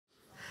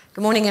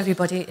Good morning,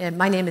 everybody.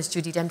 My name is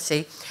Judy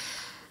Dempsey,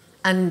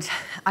 and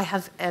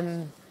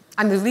I'm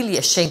really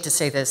ashamed to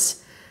say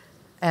this,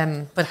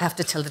 but I have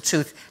to tell the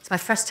truth. It's my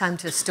first time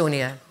to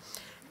Estonia.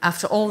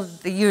 After all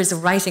the years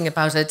of writing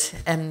about it,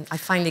 I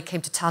finally came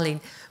to Tallinn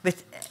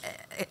with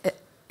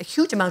a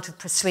huge amount of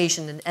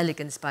persuasion and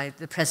elegance by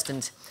the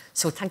President.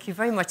 So thank you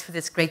very much for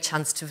this great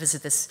chance to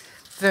visit this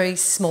very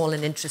small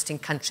and interesting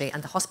country,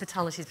 and the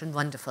hospitality has been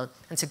wonderful, and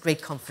it's a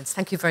great conference.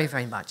 Thank you very,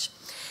 very much.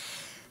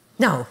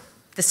 Now,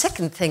 the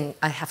second thing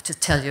I have to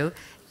tell you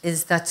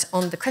is that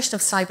on the question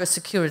of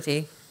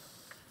cybersecurity,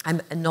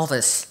 I'm a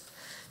novice,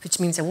 which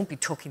means I won't be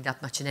talking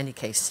that much in any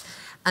case.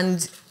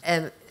 And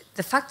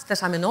the fact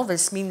that I'm a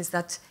novice means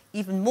that,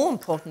 even more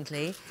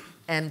importantly,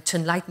 to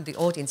enlighten the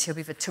audience here,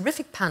 we have a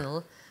terrific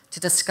panel to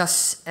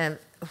discuss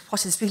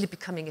what is really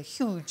becoming a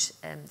huge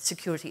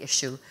security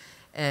issue,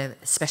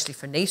 especially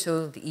for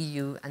NATO, the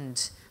EU,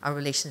 and our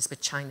relations with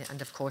China,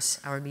 and of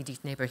course, our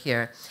immediate neighbour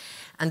here.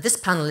 And this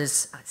panel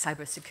is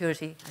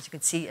cybersecurity, as you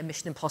can see, a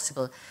mission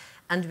impossible.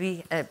 And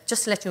we,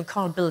 just to let you know,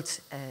 Carl Bildt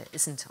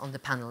isn't on the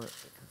panel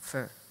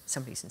for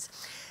some reasons.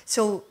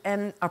 So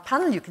our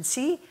panel, you can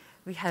see,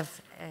 we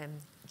have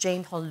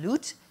Jane Holl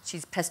Lute.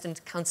 She's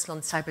President Council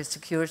on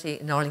Cybersecurity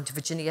in Arlington,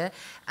 Virginia.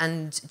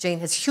 And Jane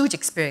has huge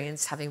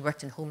experience, having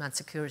worked in Homeland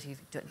Security,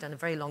 done a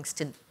very long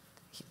stint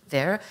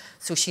there.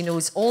 So she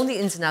knows all the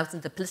ins and outs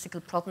and the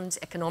political problems,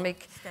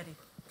 economic. Steady.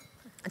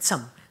 And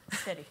some.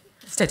 Steady.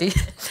 Steady.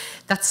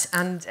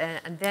 And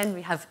then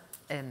we have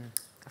a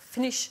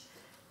Finnish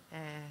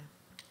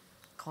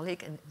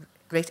colleague and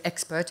great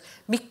expert,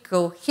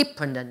 Mikko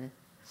Hyppönen,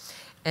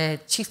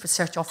 Chief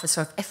Research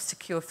Officer of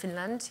F-Secure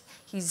Finland.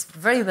 He's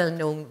very well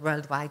known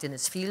worldwide in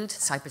his field,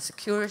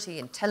 cybersecurity,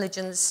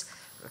 intelligence,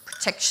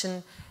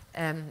 protection.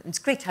 It's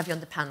great to have you on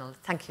the panel.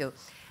 Thank you.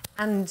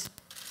 And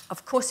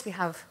of course we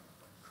have,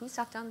 who's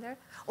that down there?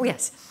 Oh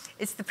yes,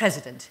 it's the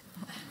President.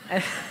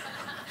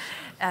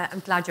 I'm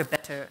glad you're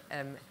better,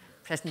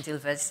 President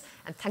Ilves,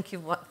 and thank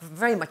you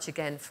very much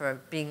again for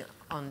being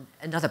on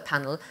another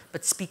panel,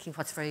 but speaking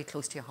what's very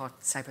close to your heart,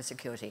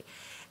 cybersecurity.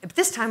 But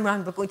this time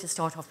around, we're going to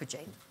start off with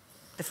Jane.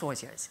 The floor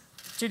is yours.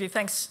 Judy,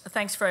 thanks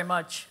very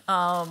much.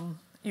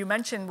 You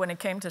mentioned when it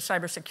came to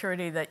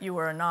cybersecurity that you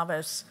were a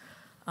novice.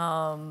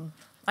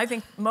 I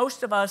think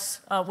most of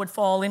us would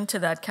fall into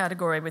that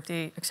category, with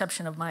the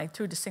exception of my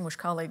two distinguished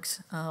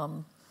colleagues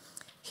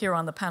here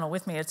on the panel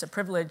with me. It's a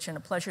privilege and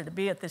a pleasure to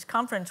be at this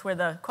conference, where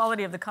the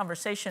quality of the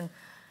conversation,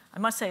 I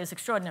must say, is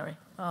extraordinary,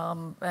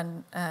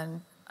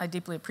 and I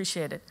deeply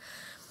appreciate it.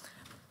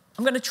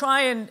 I'm going to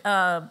try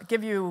and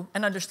give you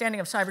an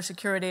understanding of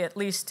cybersecurity, at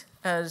least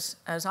as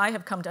I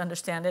have come to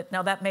understand it.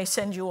 Now, that may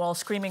send you all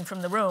screaming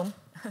from the room,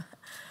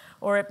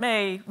 or it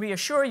may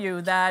reassure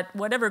you that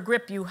whatever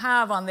grip you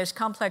have on this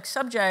complex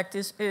subject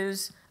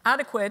is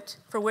adequate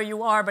for where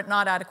you are, but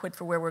not adequate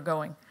for where we're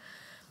going.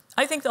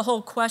 I think the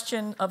whole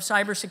question of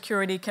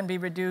cybersecurity can be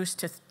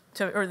reduced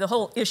or the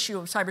whole issue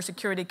of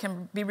cybersecurity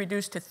can be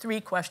reduced to three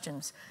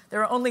questions.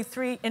 There are only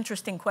three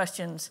interesting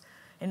questions,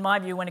 in my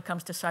view, when it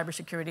comes to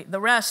cybersecurity. The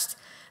rest,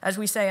 as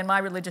we say in my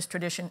religious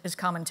tradition, is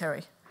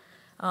commentary.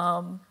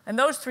 And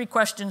those three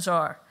questions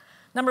are,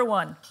 number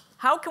one,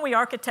 how can we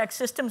architect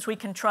systems we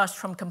can trust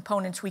from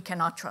components we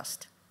cannot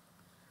trust?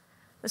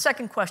 The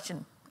second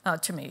question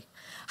to me,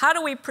 how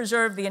do we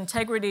preserve the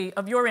integrity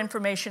of your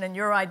information and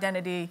your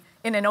identity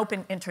in an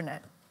open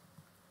internet?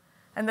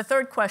 And the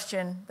third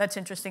question that's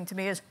interesting to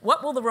me is,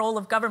 what will the role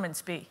of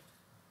governments be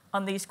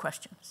on these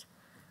questions?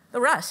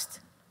 The rest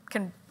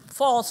can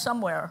fall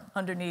somewhere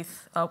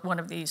underneath one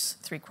of these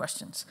three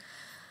questions.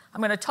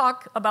 I'm going to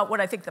talk about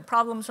what I think the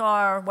problems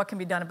are, what can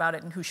be done about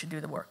it, and who should do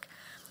the work.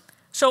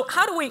 So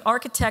how do we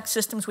architect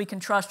systems we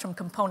can trust from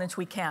components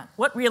we can't?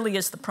 What really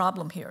is the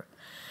problem here?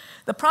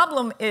 The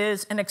problem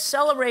is an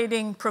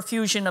accelerating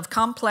profusion of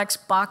complex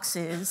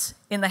boxes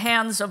in the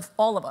hands of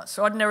all of us,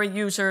 ordinary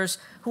users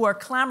who are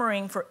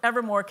clamoring for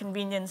ever more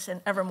convenience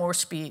and ever more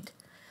speed.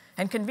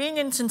 And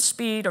convenience and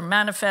speed are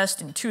manifest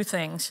in two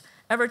things: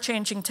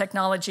 ever-changing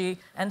technology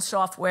and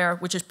software,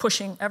 which is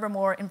pushing ever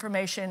more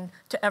information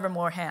to ever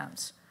more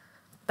hands.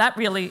 That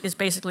really is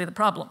basically the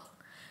problem.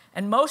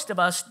 And most of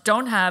us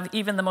don't have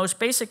even the most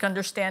basic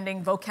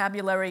understanding,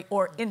 vocabulary,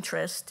 or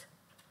interest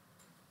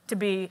to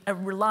be a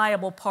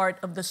reliable part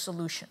of the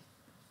solution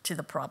to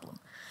the problem.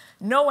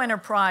 No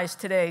enterprise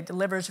today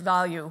delivers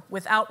value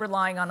without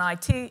relying on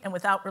IT and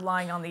without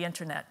relying on the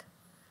internet.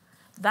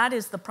 That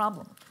is the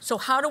problem. So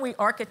how do we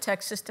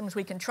architect systems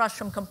we can trust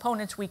from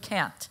components we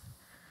can't?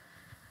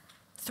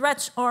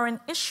 Threats are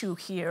an issue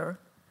here,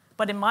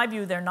 but in my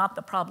view, they're not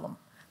the problem.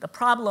 The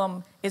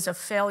problem is a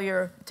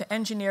failure to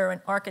engineer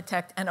and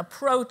architect an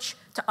approach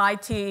to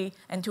IT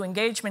and to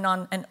engagement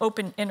on an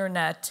open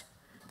internet.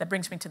 That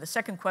brings me to the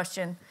second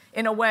question,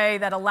 in a way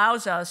that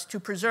allows us to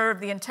preserve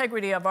the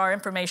integrity of our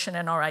information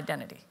and our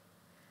identity.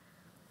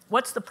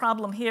 What's the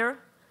problem here?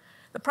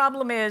 The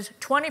problem is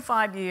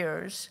 25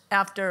 years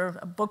after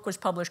a book was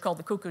published called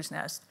The Cuckoo's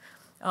Nest,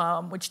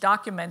 which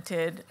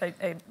documented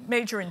a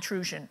major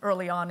intrusion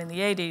early on in the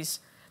 80s,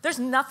 there's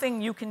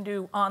nothing you can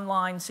do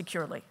online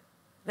securely.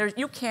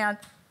 You can't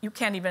you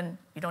don't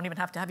even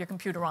have to have your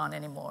computer on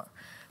anymore.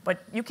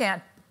 But you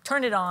can't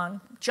turn it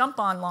on, jump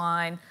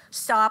online,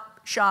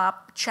 stop,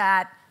 shop,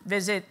 chat,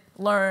 visit,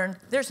 learn.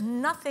 There's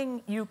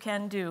nothing you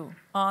can do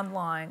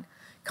online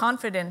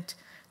confident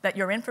that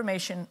your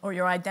information or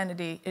your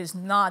identity is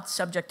not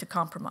subject to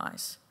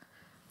compromise.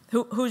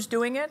 Who's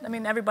doing it? I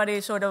mean, everybody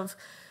sort of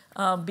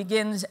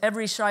begins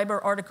every cyber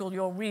article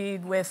you'll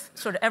read with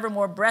sort of ever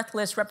more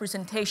breathless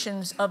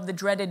representations of the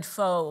dreaded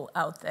foe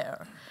out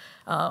there.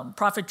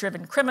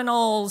 Profit-driven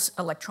criminals,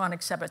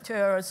 electronic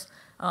saboteurs,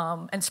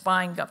 and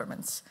spying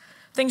governments.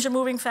 Things are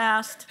moving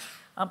fast.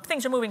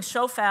 Things are moving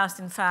so fast,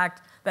 in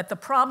fact, that the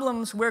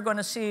problems we're going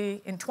to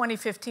see in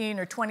 2015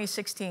 or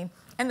 2016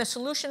 and the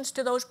solutions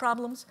to those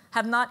problems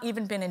have not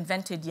even been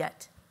invented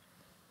yet.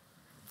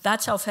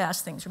 That's how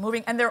fast things are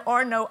moving, and there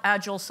are no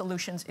agile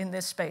solutions in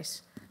this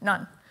space,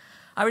 none.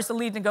 I was the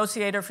lead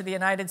negotiator for the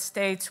United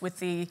States with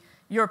the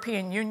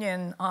European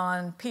Union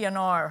on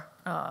PNR,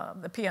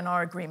 the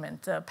PNR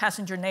agreement, the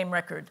Passenger Name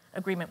Record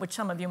Agreement, which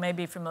some of you may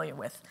be familiar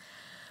with.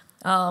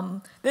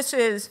 This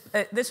is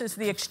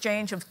the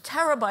exchange of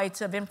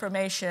terabytes of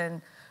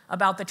information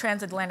about the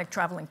transatlantic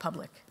traveling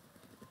public.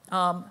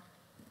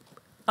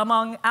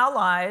 Among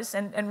allies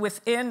and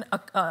within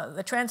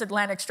the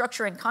transatlantic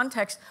structure and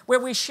context where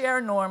we share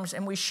norms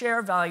and we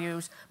share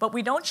values, but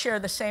we don't share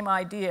the same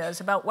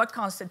ideas about what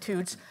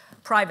constitutes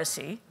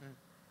privacy,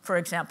 for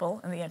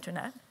example, in the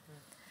internet.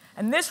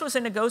 And this was a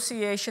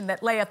negotiation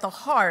that lay at the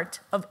heart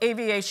of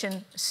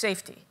aviation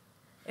safety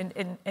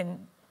in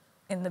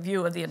the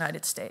view of the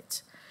United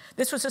States.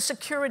 This was a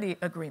security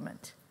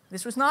agreement.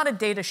 This was not a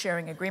data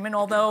sharing agreement,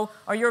 although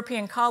our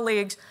European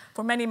colleagues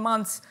for many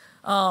months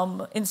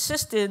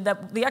insisted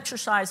that the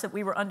exercise that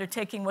we were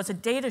undertaking was a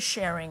data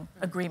sharing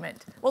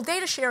agreement. Well,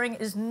 data sharing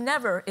is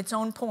never its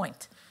own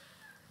point.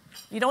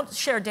 You don't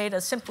share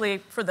data simply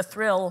for the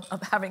thrill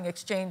of having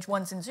exchanged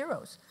ones and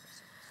zeros.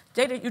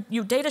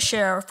 You data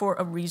share for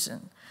a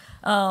reason.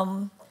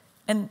 And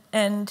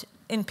in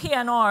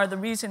PNR, the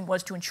reason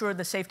was to ensure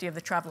the safety of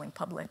the traveling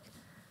public.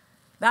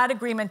 That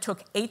agreement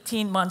took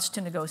 18 months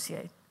to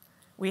negotiate.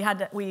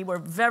 We were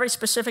very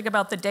specific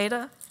about the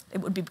data.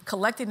 It would be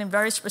collected in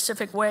very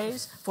specific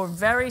ways for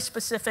very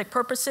specific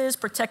purposes,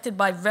 protected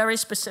by very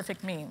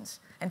specific means,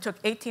 and took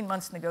 18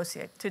 months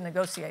to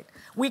negotiate.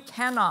 We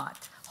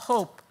cannot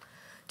hope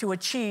to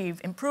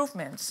achieve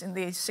improvements in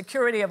the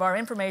security of our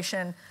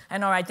information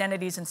and our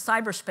identities in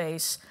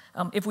cyberspace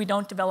if we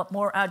don't develop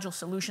more agile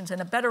solutions and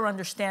a better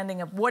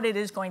understanding of what it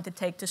is going to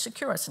take to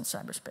secure us in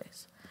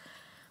cyberspace.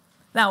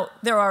 Now,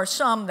 there are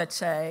some that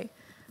say,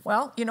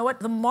 well, you know what,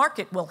 the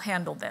market will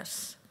handle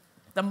this.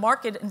 The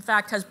market, in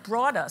fact, has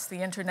brought us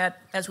the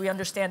internet as we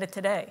understand it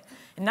today.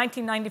 In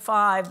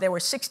 1995, there were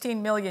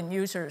 16 million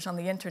users on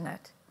the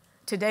internet.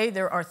 Today,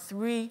 there are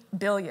 3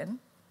 billion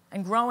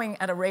and growing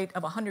at a rate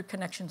of 100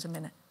 connections a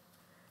minute.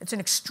 It's an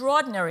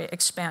extraordinary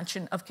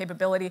expansion of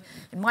capability.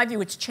 In my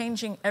view, it's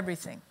changing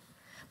everything.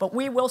 But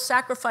we will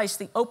sacrifice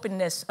the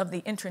openness of the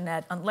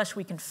internet unless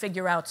we can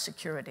figure out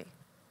security.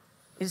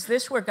 Is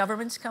this where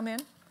governments come in?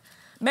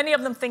 Many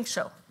of them think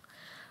so.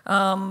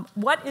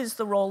 What is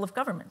the role of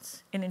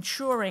governments in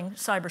ensuring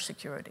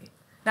cybersecurity?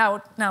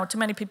 Now, to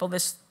many people,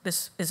 this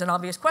is an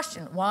obvious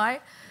question. Why?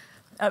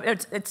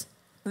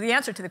 The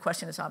answer to the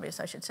question is obvious,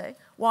 I should say.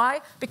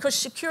 Why? Because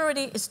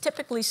security is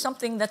typically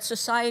something that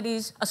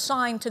societies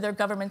assign to their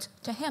governments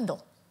to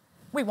handle.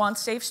 We want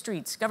safe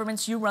streets.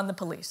 Governments, you run the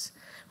police.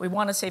 We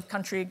want a safe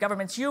country.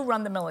 Governments, you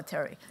run the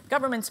military.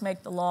 Governments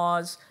make the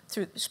laws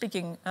through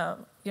speaking,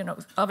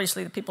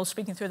 obviously the people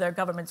speaking through their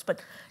governments,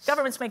 but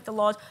governments make the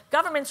laws.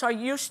 Governments are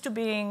used to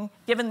being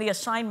given the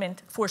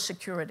assignment for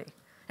security.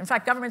 In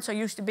fact, governments are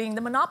used to being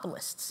the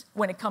monopolists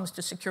when it comes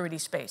to security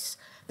space.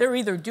 They're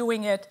either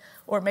doing it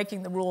or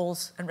making the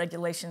rules and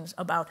regulations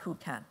about who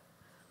can.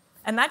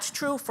 And that's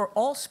true for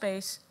all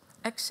space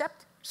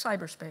except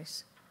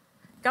cyberspace.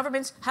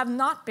 Governments have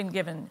not been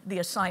given the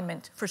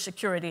assignment for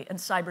security in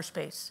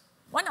cyberspace.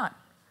 Why not?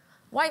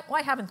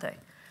 Why haven't they?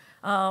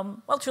 Well,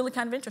 it's really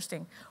kind of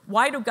interesting.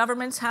 Why do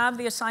governments have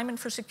the assignment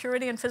for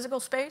security in physical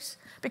space?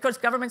 Because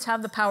governments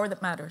have the power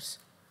that matters.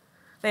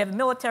 They have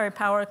military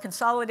power,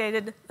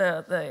 consolidated,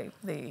 the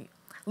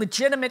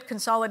legitimate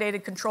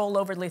consolidated control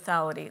over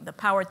lethality, the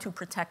power to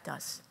protect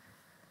us.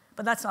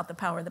 But that's not the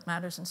power that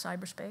matters in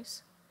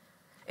cyberspace.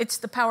 It's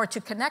the power to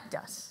connect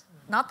us,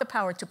 not the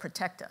power to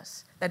protect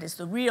us. That is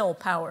the real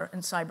power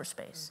in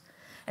cyberspace.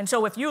 And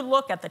so if you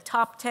look at the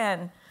top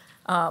 10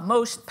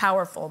 most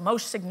powerful,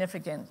 most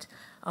significant,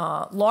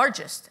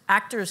 largest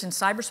actors in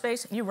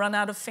cyberspace, you run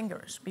out of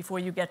fingers before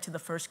you get to the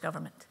first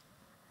government.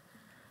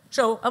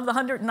 So of the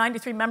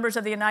 193 members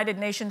of the United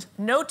Nations,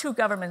 no two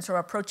governments are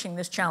approaching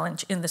this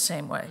challenge in the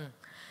same way.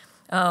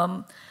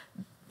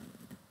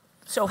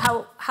 So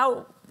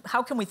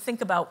how can we think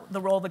about the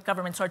role that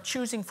governments are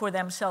choosing for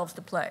themselves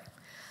to play?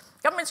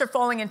 Governments are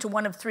falling into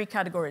one of three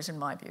categories, in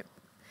my view.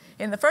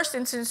 In the first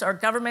instance are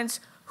governments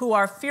who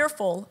are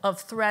fearful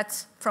of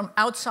threats from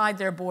outside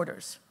their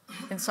borders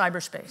in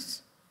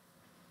cyberspace.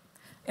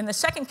 In the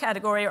second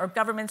category are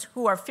governments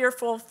who are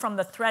fearful from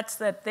the threats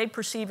that they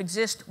perceive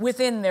exist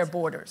within their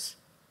borders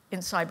in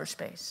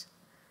cyberspace.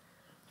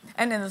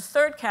 And in the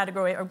third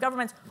category are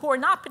governments who are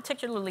not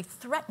particularly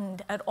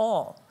threatened at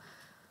all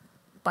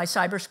by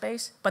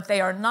cyberspace, but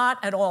they are not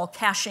at all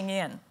cashing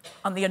in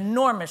on the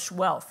enormous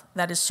wealth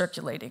that is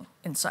circulating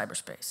in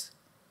cyberspace.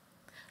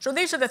 So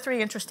these are the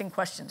three interesting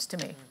questions to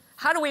me.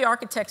 How do we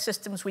architect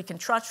systems we can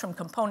trust from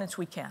components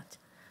we can't?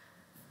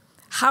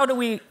 How do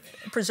we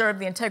preserve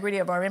the integrity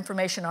of our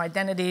information, our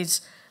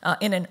identities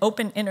in an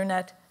open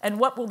internet? And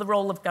what will the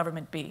role of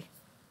government be?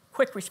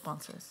 Quick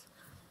responses.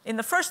 In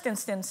the first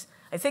instance,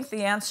 I think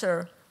the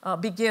answer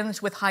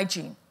begins with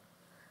hygiene.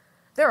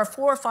 There are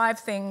 4 or 5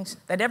 things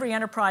that every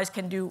enterprise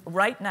can do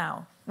right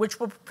now which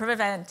will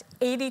prevent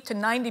 80 to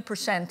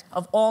 90%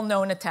 of all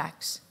known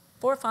attacks.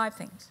 4 or 5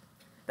 things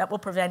that will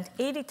prevent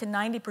 80 to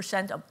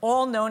 90% of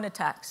all known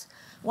attacks.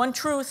 One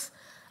truth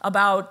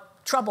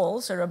about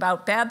troubles or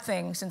about bad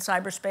things in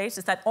cyberspace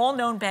is that all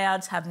known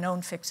bads have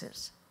known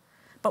fixes.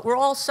 But we're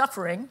all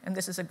suffering, and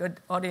this is a good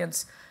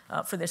audience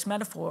for this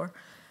metaphor,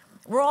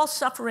 we're all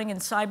suffering in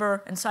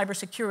cyber and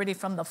cybersecurity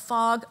from the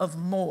fog of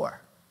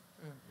more.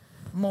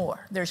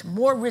 More. There's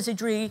more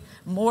wizardry,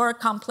 more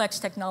complex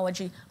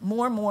technology,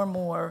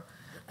 more,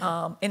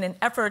 in an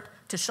effort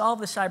to solve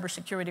the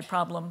cybersecurity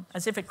problem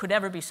as if it could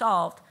ever be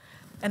solved.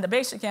 And the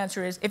basic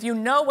answer is, if you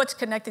know what's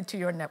connected to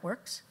your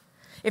networks,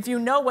 if you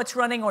know what's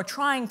running or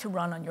trying to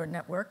run on your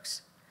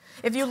networks,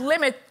 if you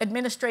limit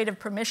administrative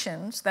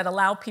permissions that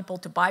allow people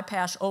to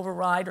bypass,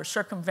 override, or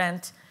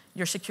circumvent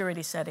your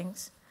security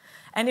settings,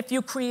 and if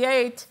you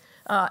create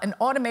an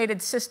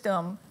automated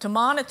system to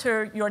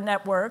monitor your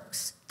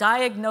networks,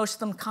 diagnose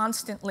them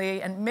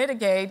constantly, and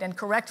mitigate and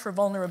correct for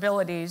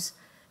vulnerabilities,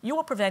 you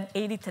will prevent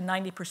 80 to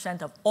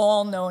 90% of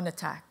all known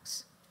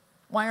attacks.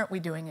 Why aren't we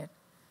doing it?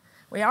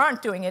 We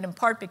aren't doing it in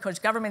part because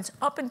governments,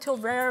 up until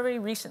very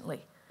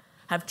recently,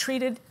 have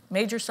treated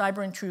major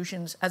cyber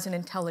intrusions as an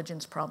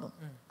intelligence problem.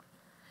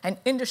 And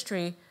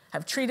industry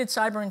have treated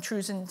cyber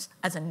intrusions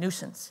as a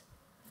nuisance.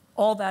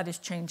 All that is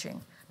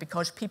changing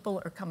because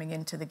people are coming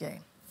into the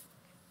game.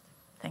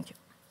 Thank you.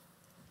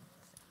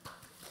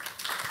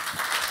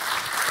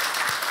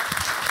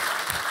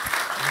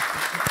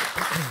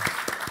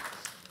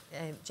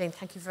 Jane,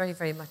 thank you very,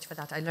 very much for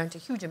that. I learned a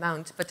huge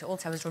amount, but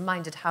also I was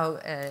reminded how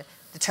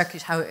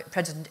how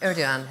President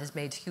Erdogan has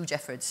made huge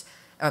efforts,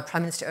 or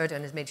Prime Minister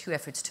Erdogan has made huge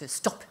efforts to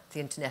stop the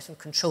internet and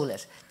control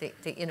it,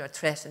 the inner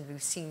threat, and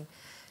we've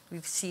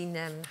seen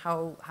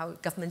how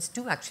governments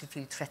do actually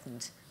feel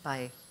threatened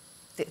by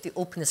the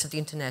openness of the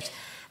internet.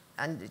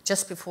 And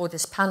just before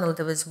this panel,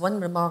 there was one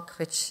remark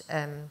which,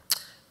 a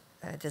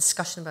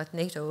discussion about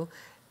NATO,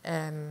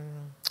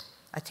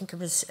 I think it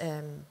was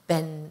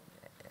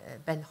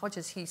Ben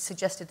Hodges, he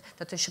suggested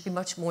that there should be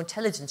much more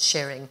intelligence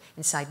sharing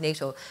inside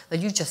NATO. Well,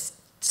 you just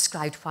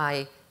described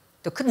why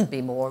there couldn't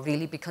be more,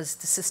 really, because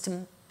the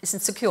system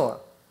isn't secure.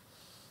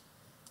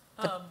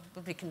 But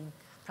we can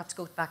perhaps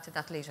go back to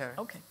that later.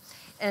 Okay.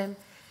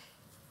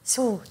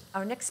 So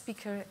our next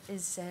speaker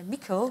is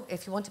Mikko.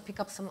 If you want to pick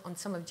up on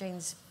some of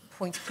Jane's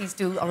points, please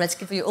do, or else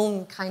give your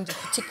own kind of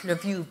particular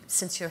view,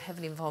 since you're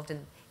heavily involved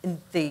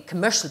in the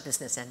commercial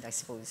business end, I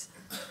suppose.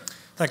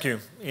 Thank you.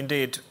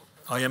 Indeed,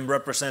 I am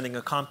representing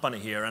a company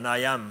here, and I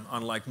am,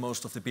 unlike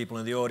most of the people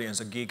in the audience,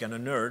 a geek and a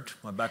nerd.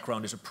 My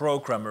background is a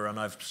programmer, and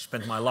I've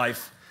spent my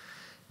life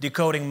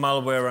decoding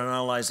malware,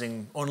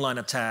 analyzing online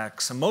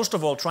attacks, and most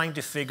of all trying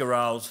to figure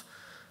out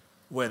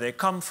where they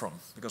come from,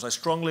 because I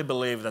strongly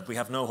believe that we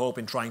have no hope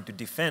in trying to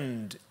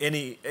defend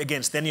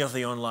against any of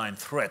the online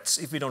threats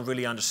if we don't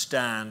really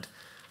understand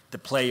the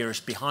players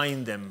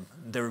behind them,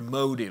 their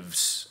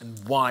motives,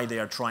 and why they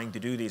are trying to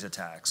do these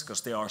attacks,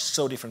 because there are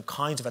so different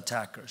kinds of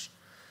attackers.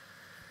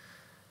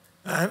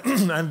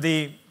 And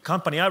the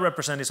company I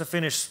represent is a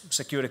Finnish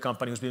security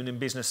company who's been in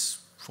business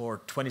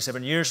for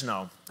 27 years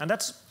now. And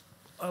that's,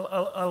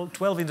 I'll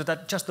delve into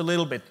that just a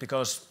little bit,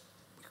 because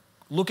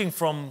looking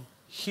from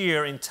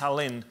here in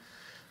Tallinn,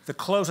 the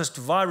closest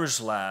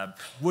virus lab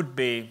would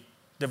be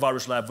the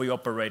virus lab we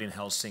operate in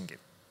Helsinki.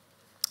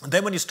 And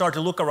then when you start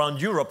to look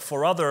around Europe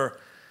for other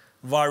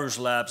virus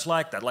labs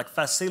like that, like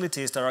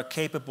facilities that are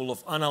capable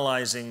of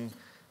analyzing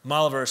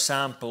malware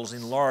samples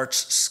in large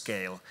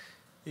scale,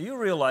 you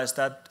realize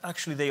that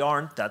actually they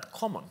aren't that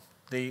common.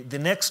 The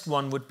next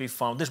one would be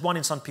found, there's one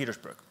in St.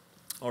 Petersburg,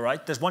 all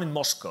right? There's one in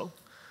Moscow,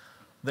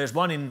 there's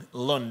one in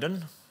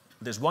London,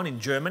 there's one in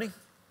Germany,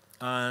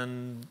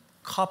 and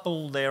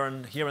couple there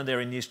and here and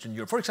there in Eastern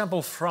Europe. For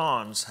example,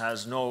 France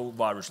has zero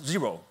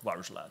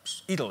virus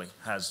labs. Italy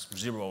has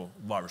 0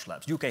 virus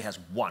labs. UK has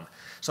 1.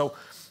 So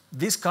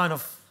this kind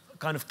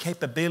of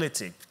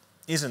capability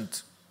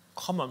isn't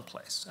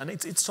commonplace, and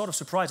it's sort of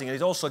surprising. And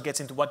it also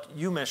gets into what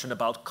you mentioned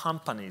about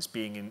companies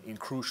being in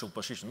crucial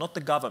position. Not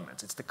the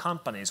governments; it's the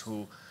companies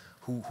who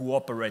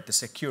operate the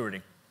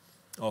security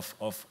of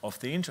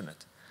the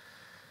internet.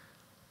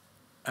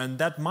 And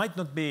that might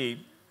not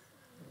be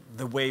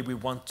the way we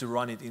want to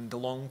run it in the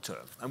long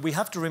term. And we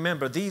have to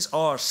remember, these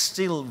are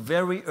still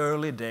very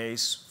early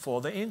days for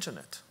the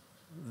internet.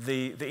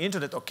 the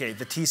internet, okay,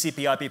 the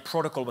TCP/IP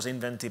protocol was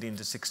invented in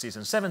the 60s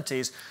and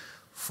 70s.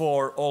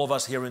 For all of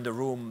us here in the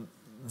room,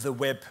 the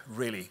web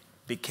really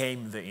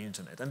became the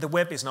internet. And the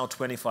web is now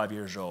 25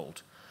 years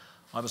old.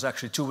 I was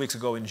actually 2 weeks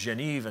ago in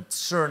Geneva at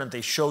CERN, and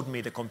they showed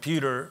me the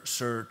computer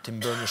Sir Tim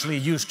Berners-Lee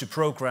used to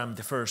program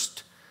the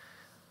first,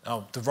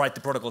 to write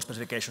the protocol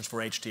specifications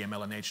for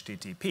HTML and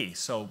HTTP.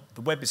 So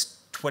the web is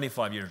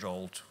 25 years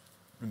old.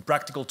 In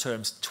practical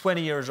terms,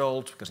 20 years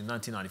old, because in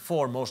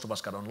 1994, most of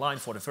us got online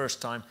for the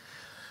first time.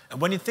 And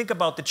when you think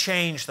about the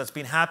change that's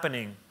been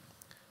happening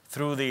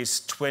through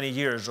these 20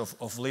 years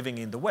of living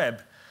in the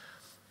web,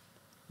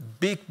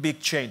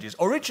 big changes.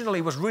 Originally,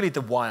 it was really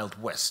the Wild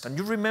West. And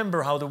you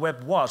remember how the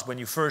web was when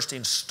you first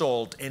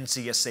installed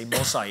NCSA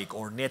Mosaic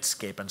or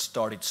Netscape and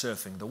started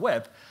surfing the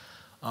web.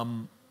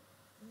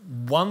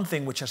 One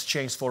thing which has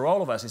changed for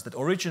all of us is that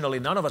originally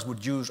none of us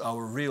would use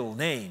our real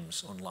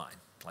names online.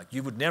 Like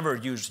you would never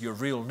use your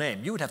real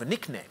name. You would have a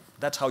nickname.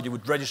 That's how you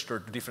would register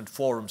to different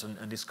forums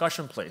and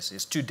discussion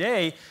places.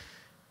 Today,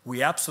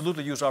 we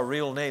absolutely use our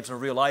real names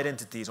and real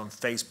identities on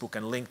Facebook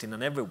and LinkedIn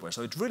and everywhere.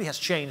 So it really has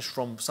changed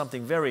from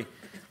something very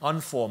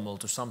informal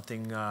to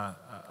something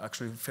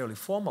actually fairly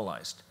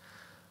formalized.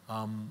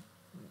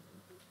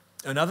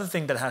 Another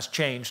thing that has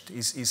changed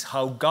is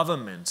how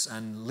governments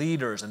and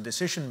leaders and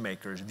decision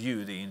makers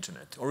view the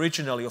internet.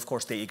 Originally, of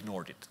course, they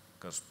ignored it,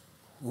 because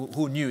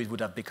who knew it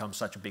would have become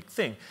such a big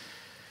thing?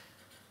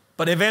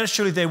 But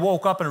eventually they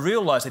woke up and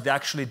realized it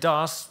actually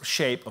does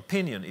shape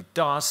opinion. It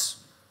does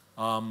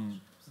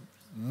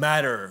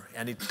matter,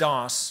 and it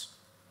does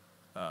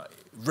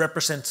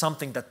represent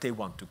something that they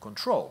want to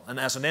control. And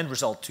as an end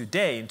result,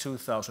 today in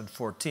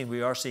 2014,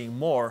 we are seeing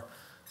more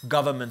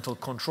governmental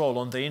control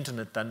on the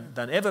internet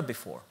than ever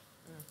before.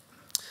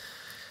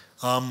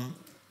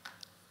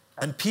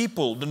 And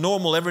people, the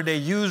normal everyday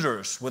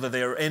users, whether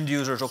they are end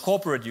users or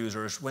corporate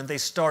users, when they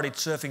started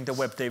surfing the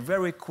web, they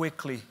very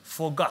quickly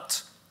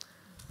forgot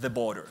the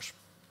borders.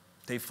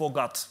 They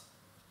forgot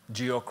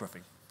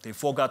geography. They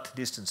forgot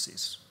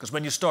distances. Because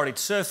when you started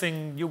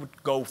surfing, you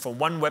would go from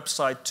one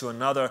website to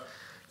another.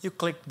 You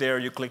click there,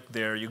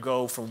 you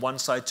go from one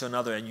site to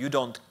another, and you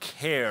don't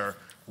care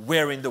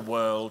where in the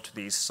world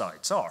these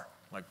sites are.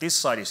 Like this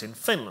site is in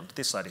Finland,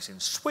 this site is in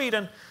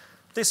Sweden,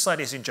 this site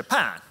is in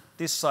Japan,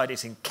 this site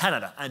is in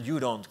Canada, and you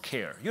don't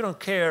care. You don't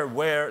care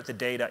where the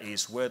data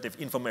is, where the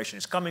information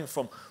is coming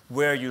from,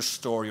 where you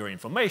store your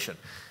information.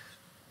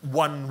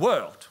 One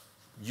world,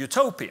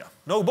 utopia,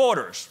 no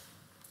borders,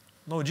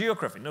 no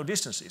geography, no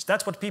distances.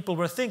 That's what people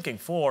were thinking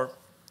for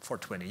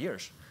 20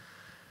 years.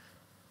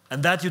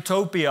 And that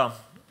utopia,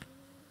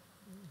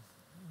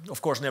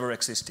 of course, never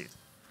existed.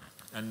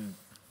 And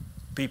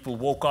people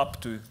woke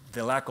up to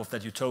the lack of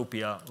that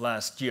utopia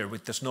last year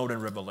with the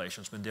Snowden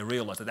revelations, when they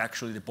realized that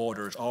actually the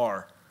borders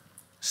are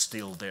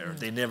still there.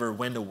 They never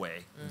went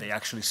away. They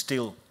actually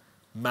still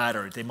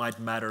matter. They might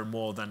matter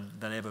more than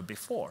ever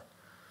before.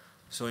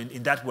 So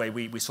in that way,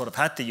 we sort of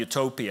had the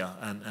utopia,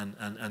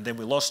 and then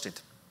we lost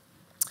it.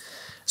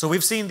 So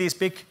we've seen these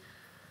big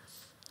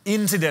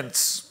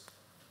incidents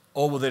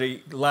over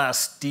the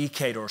last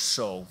decade or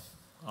so.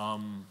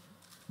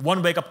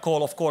 One wake-up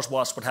call, of course,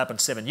 was what happened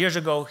 7 years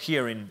ago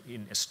here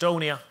in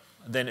Estonia,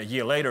 then a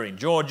year later in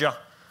Georgia.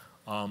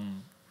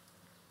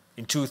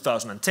 In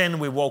 2010,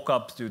 we woke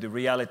up to the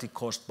reality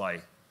caused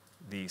by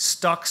the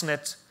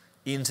Stuxnet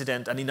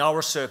incident. And in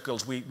our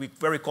circles, we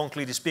very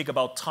concretely speak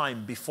about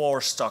time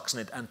before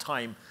Stuxnet and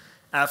time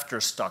after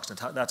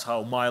Stuxnet. That's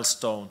how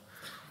milestone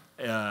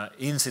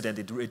incident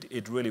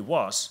it really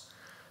was.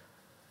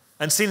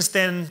 And since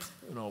then,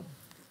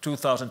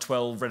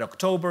 2012 Red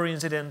October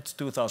incident,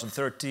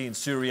 2013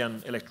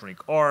 Syrian Electronic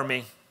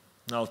Army,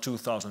 now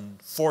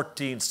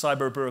 2014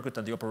 Cyberberkut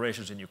and the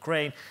operations in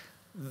Ukraine.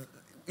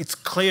 It's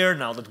clear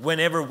now that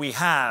whenever we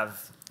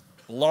have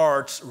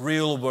large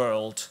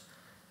real-world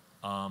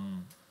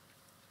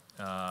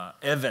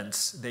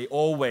events, they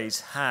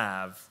always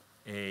have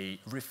a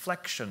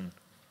reflection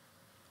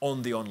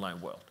on the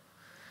online world.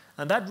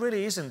 And that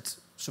really isn't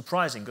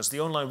surprising, because the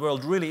online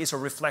world really is a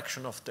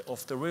reflection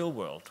of the real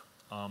world.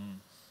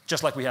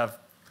 Just like we have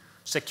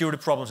security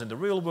problems in the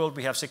real world,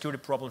 we have security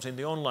problems in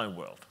the online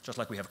world. Just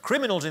like we have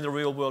criminals in the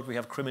real world, we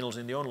have criminals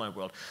in the online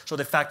world. So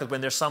the fact that when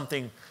there's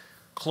something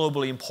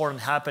globally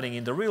important happening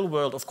in the real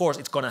world, of course,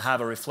 it's going to have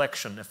a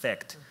reflection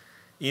effect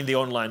in the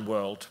online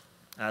world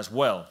as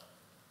well.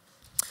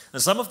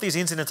 And some of these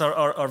incidents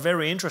are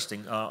very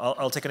interesting.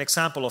 I'll take an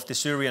example of the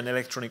Syrian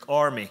Electronic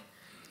Army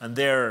and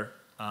their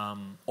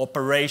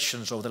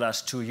operations over the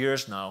last 2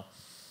 years now.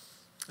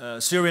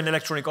 Syrian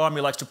Electronic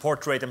Army likes to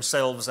portray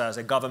themselves as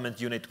a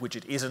government unit, which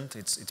it isn't.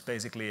 It's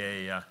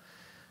basically a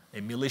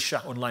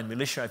militia, online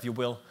militia, if you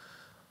will,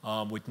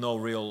 with no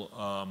real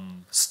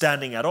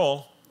standing at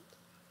all.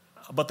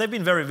 But they've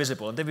been very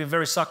visible, and they've been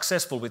very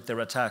successful with their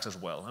attacks as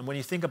well. And when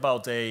you think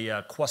about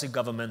a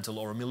quasi-governmental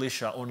or a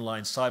militia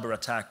online cyber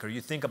attacker, you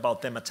think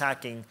about them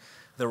attacking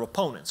their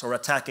opponents or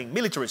attacking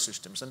military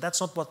systems, and that's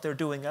not what they're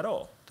doing at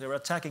all. They're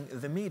attacking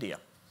the media.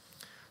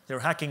 They're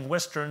hacking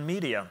Western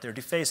media. They're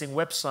defacing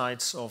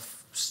websites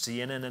of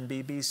CNN and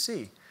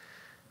BBC.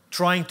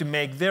 trying to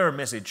make their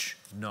message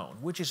known,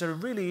 which is a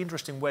really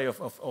interesting way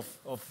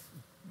of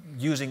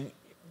using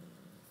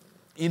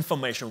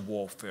information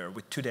warfare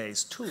with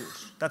today's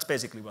tools. That's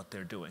basically what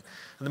they're doing.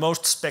 And the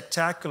most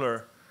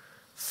spectacular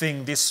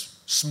thing this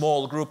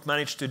small group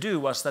managed to do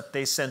was that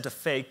they sent a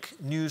fake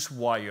news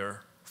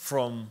wire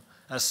from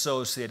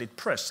Associated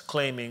Press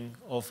claiming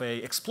of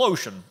an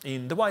explosion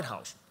in the White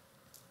House.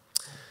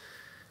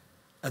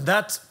 And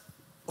that,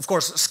 of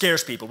course,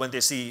 scares people when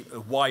they see a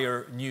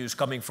wire news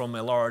coming from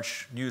a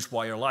large news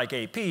wire like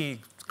AP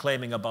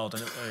claiming about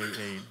an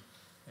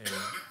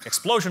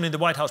explosion in the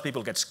White House.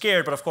 People get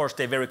scared, but of course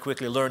they very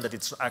quickly learn that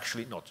it's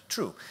actually not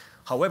true.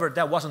 However,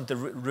 that wasn't the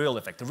real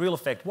effect. The real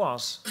effect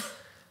was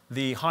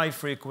the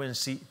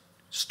high-frequency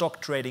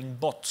stock trading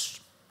bots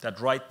that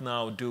right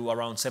now do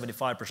around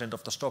 75%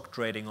 of the stock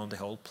trading on the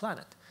whole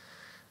planet.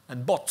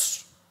 And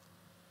bots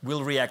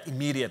will react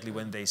immediately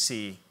when they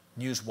see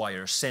news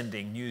wires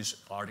sending news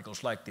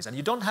articles like this. And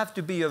you don't have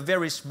to be a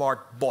very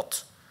smart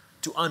bot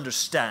to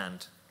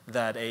understand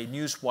that a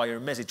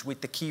newswire message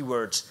with the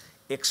keywords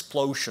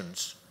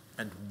explosions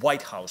and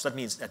White House, that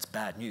means that's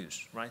bad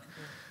news, right?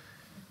 Mm-hmm.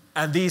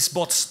 And these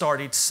bots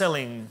started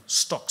selling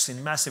stocks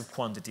in massive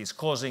quantities,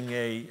 causing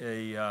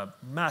a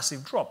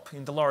massive drop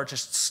in the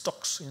largest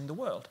stocks in the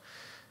world.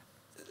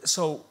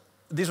 So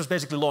this was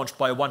basically launched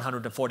by a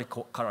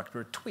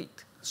 140-character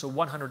tweet. So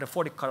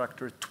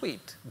 140-character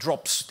tweet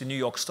drops the New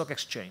York Stock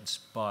Exchange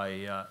by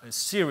a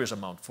serious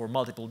amount for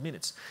multiple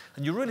minutes.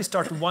 And you really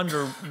start to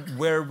wonder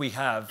where we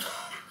have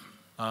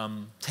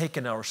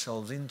taken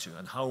ourselves into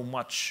and how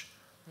much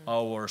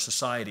our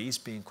society is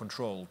being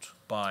controlled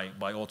by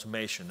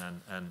automation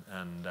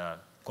and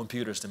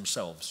computers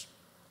themselves.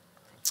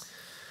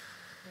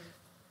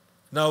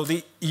 Now,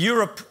 the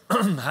Europe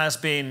has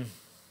been,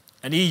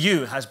 and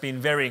EU has been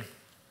very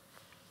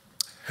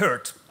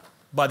hurt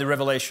by the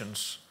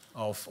revelations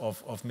of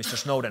Mr.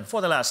 Snowden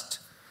for the last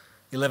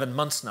 11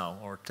 months now,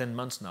 or 10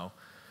 months now.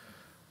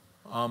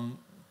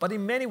 But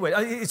in many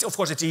ways, of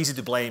course, it's easy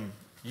to blame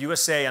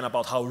USA and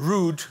about how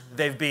rude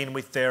they've been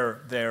with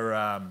their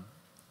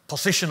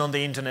position on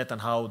the internet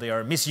and how they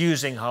are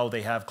misusing, how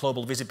they have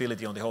global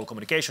visibility on the whole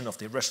communication of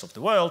the rest of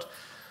the world.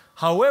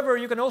 However,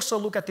 you can also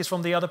look at this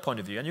from the other point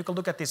of view, and you can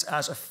look at this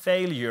as a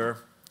failure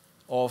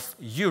of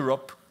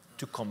Europe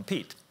to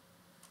compete.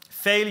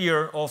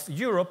 Failure of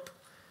Europe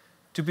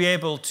to be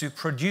able to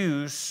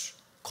produce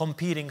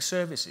competing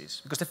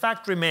services. Because the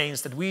fact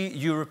remains that we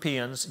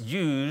Europeans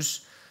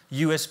use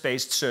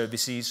US-based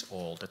services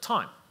all the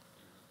time.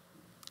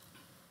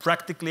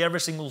 Practically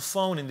every single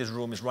phone in this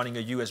room is running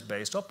a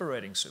US-based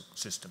operating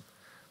system.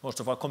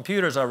 Most of our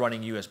computers are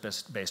running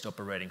US-based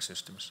operating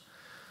systems.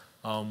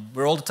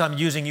 We're all the time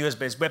using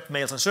US-based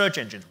webmails and search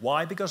engines.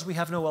 Why? Because we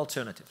have no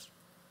alternatives.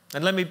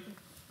 And let me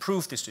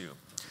prove this to you.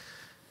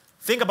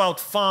 Think about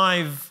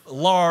 5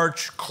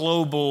 large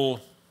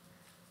global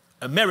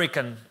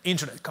American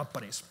internet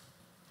companies.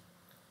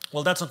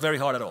 Well, that's not very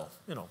hard at all.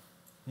 You know,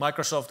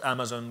 Microsoft,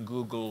 Amazon,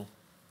 Google,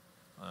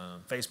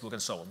 Facebook,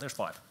 and so on. There's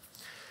 5.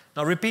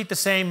 Now repeat the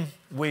same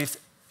with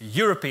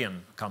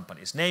European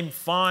companies. Name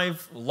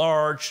 5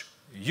 large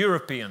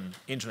European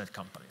internet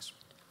companies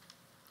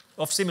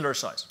of similar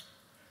size.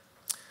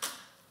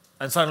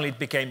 And suddenly it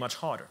became much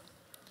harder.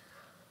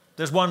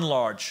 There's one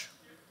large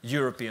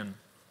European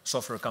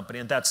software company,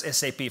 and that's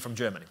SAP from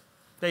Germany.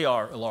 They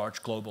are a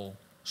large global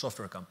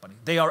software company.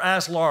 They are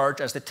as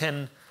large as the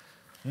 10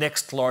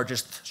 next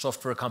largest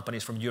software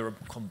companies from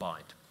Europe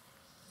combined.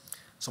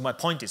 So my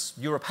point is,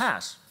 Europe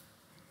has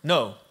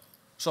no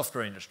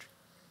software industry.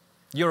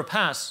 Europe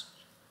has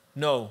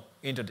no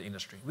internet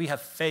industry. We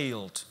have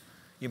failed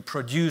in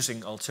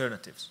producing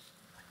alternatives.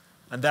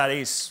 And that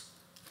is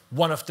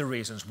one of the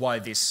reasons why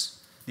these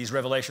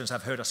revelations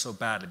have hurt us so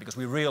badly, because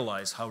we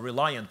realize how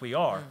reliant we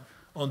are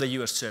on the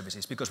US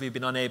services, because we've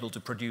been unable to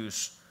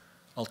produce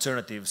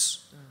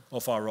alternatives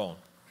of our own.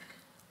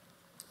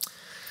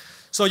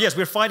 So yes,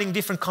 we're fighting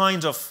different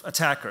kinds of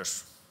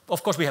attackers.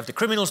 Of course, we have the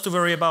criminals to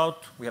worry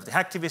about, we have the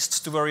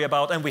hacktivists to worry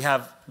about, and we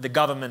have the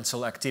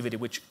governmental activity,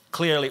 which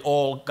clearly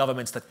all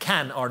governments that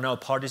can are now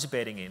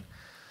participating in.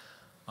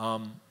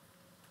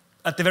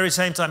 At the very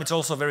same time, it's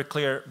also very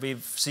clear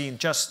we've seen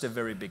just the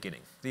very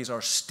beginning. These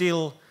are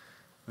still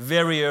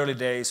very early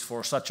days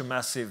for such a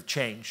massive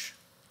change.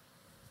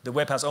 The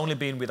web has only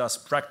been with us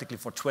practically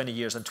for 20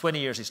 years, and 20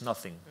 years is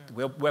nothing.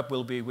 The web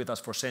will be with us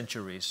for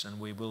centuries, and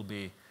we will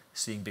be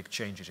seeing big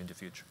changes in the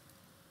future.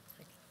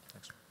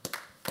 Thanks.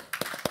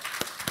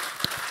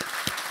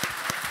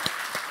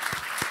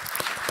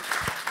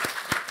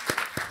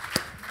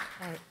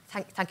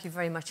 Thank you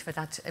very much for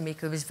that,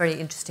 Mikko. It was a very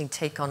interesting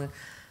take on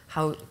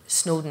how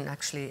Snowden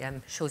actually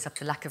shows up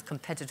the lack of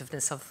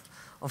competitiveness of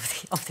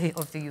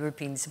the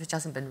Europeans, which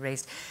hasn't been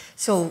raised.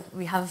 So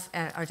we have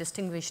our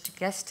distinguished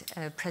guest,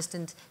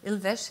 President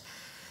Ilves.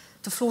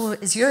 The floor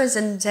is yours,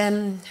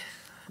 and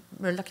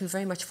we're looking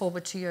very much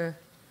forward to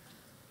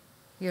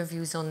your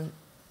views on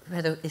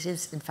whether it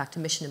is, in fact, a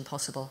mission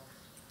impossible.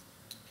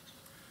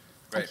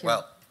 Right.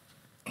 Well,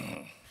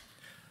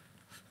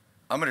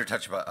 I'm going to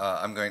touch about.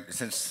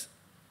 Since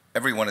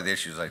every one of the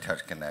issues I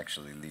touch can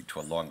actually lead to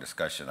a long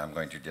discussion. I'm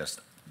going to just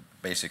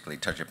basically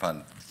touch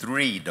upon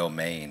 3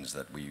 domains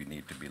that we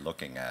need to be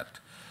looking at,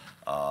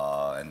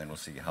 and then we'll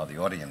see how the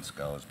audience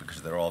goes,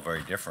 because they're all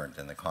very different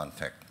in the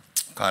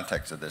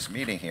context of this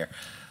meeting here.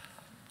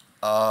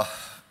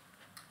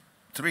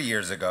 3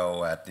 years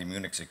ago at the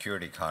Munich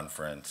Security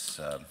Conference,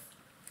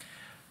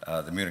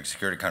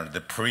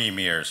 the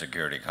premier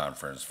security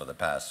conference for the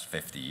past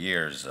 50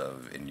 years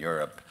in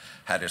Europe,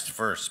 had its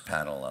first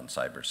panel on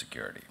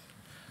cybersecurity.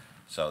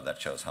 So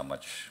that shows how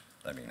much,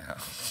 how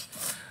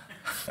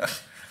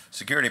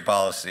security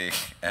policy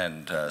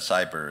and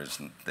cyber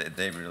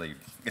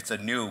it's a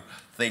new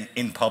thing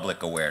in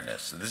public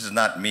awareness. This does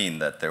not mean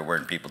that there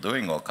weren't people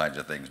doing all kinds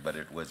of things, but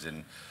it was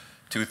in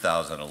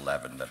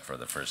 2011 that for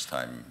the first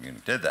time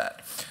Munich did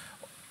that.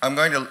 I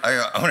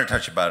want to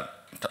touch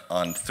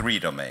on 3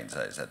 domains,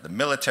 as I said: the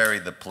military,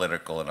 the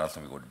political, and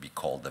ultimately what would be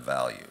called the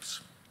values.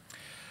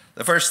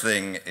 The first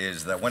thing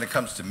is that when it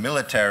comes to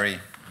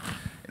military,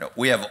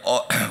 we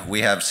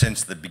have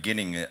since the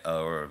beginning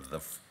of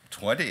the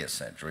 20th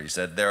century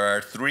said there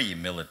are 3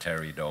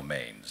 military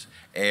domains: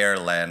 air,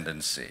 land,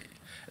 and sea.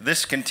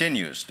 This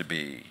continues to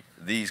be,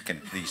 these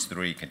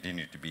 3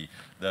 continue to be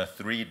the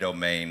 3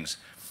 domains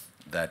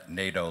that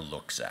NATO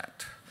looks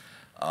at.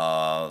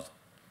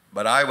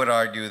 But I would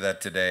argue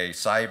that today,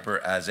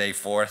 cyber as a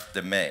 4th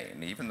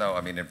domain, even though,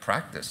 in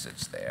practice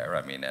it's there,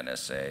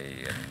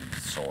 NSA and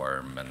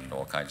SORM and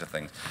all kinds of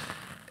things,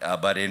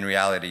 but in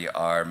reality,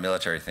 our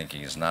military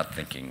thinking is not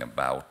thinking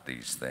about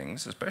these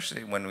things,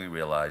 especially when we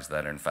realize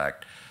that, in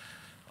fact,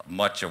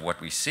 much of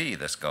what we see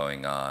that's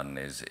going on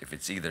is, if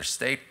it's either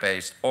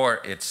state-based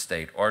or it's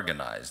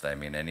state-organized.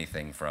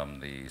 Anything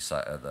from the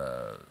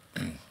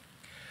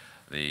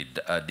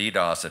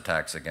DDoS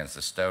attacks against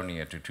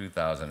Estonia to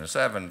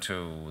 2007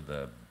 to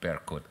the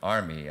Berkut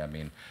army.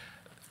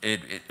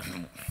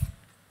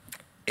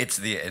 It's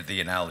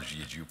the analogy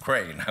is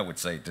Ukraine, I would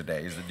say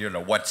today, is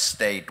that, what's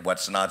state,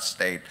 what's not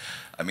state.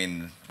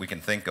 We can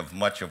think of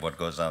much of what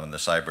goes on in the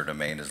cyber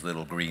domain as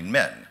little green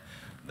men,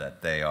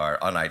 that they are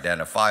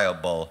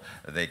unidentifiable,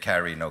 they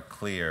carry no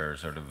clear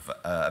sort of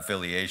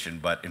affiliation,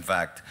 but in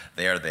fact,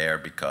 they are there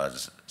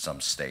because some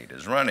state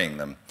is running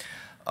them.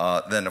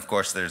 Then, of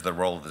course, there's the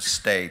role of the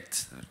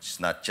state. It's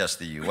not just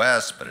the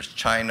US, but it's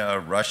China,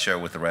 Russia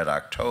with the Red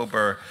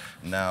October,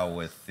 now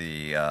with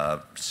the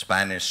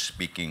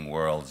Spanish-speaking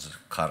world's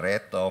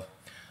Carreto.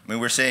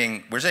 We're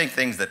seeing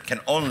things that can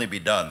only be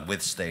done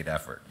with state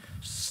effort.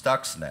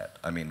 Stuxnet,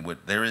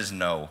 there is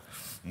no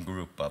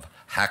group of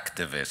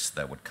hacktivists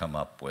that would come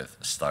up with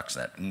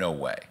Stuxnet. No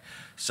way.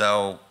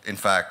 So, in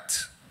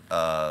fact,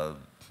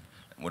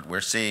 what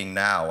we're seeing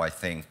now, I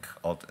think,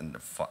 in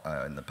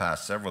the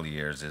past several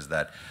years, is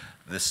that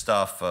the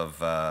stuff of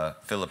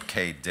Philip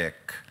K.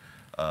 Dick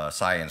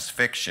science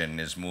fiction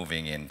is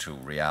moving into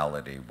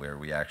reality, where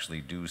we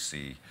actually do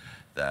see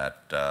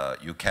that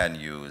you can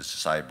use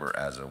cyber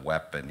as a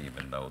weapon,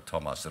 even though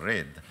Toomas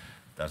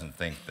doesn't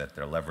think that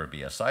there'll ever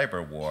be a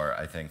cyber war.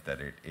 I think that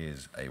it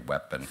is a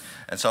weapon.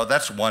 And so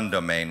that's one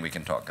domain we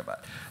can talk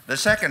about. The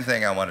second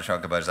thing I want to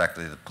talk about is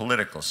actually the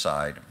political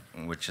side,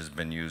 which has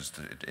been used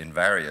in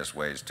various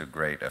ways to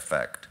great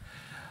effect.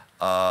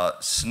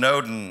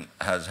 Snowden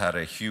has had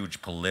a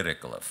huge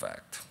political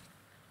effect.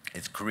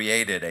 It's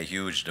created a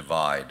huge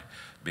divide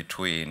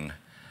between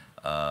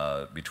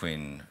the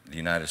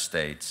United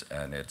States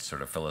and its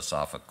sort of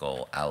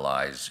philosophical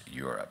allies,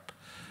 Europe.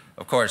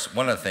 Of course,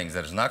 one of the things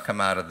that has not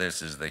come out of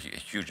this is the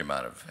huge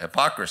amount of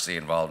hypocrisy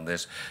involved in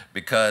this,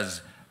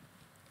 because,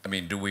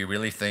 do we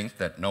really think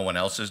that no one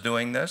else is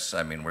doing this?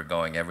 We're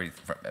going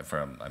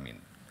from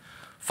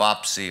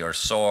FOPSI or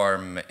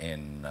SORM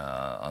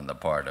on the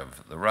part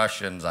of the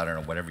Russians, I don't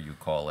know, whatever you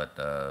call it,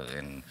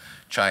 in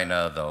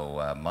China, though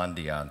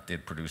Mandiant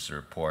did produce a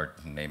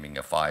report naming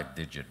a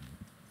five-digit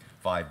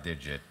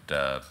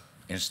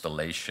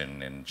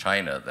installation in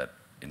China that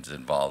is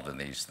involved in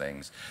these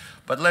things.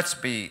 But let's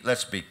be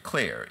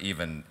clear,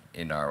 even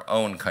in our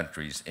own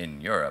countries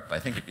in Europe. I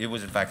think it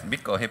was, in fact,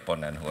 Mikko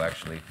Hyppönen who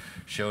actually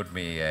showed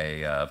me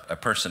a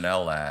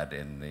personnel ad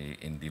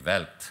in Die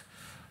Welt,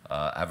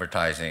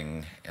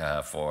 advertising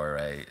for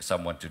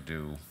someone to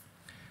do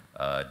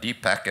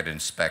deep packet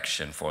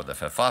inspection for the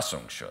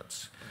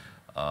Verfassungsschutz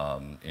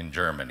in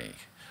Germany.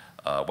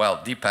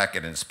 Well, deep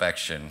packet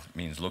inspection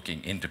means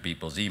looking into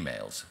people's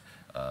emails,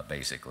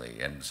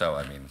 basically. And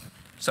so,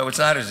 so it's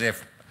not as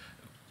if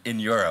in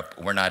Europe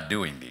we're not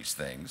doing these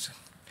things.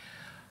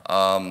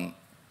 In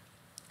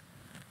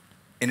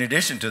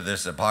addition to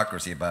this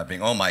hypocrisy about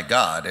being, oh my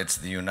God, it's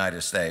the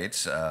United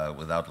States,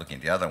 without looking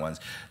at the other ones,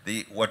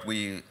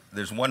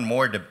 there's one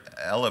more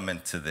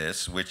element to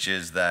this, which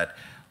is that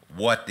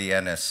what the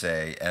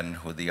NSA and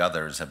who the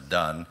others have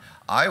done,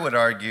 I would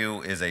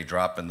argue, is a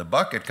drop in the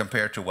bucket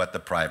compared to what the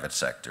private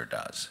sector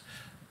does.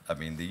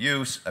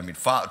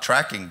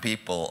 Tracking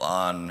people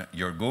on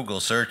your Google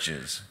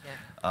searches. Yeah.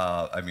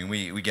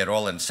 We get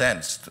all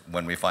incensed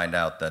when we find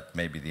out that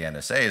maybe the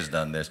NSA has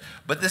done this,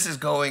 but this is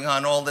going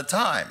on all the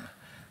time.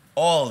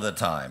 All the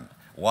time.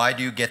 Why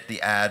do you get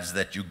the ads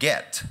that you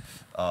get?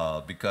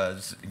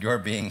 because you're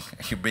being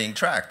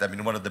tracked. I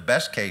mean, one of the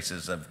best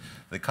cases of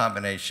the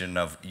combination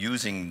of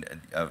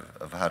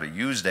how to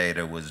use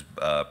data was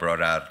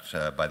brought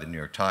out by the New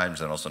York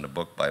Times and also in a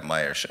book by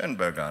Meyer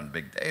Schoenberg on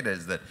big data.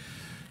 Is that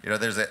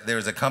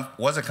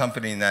was a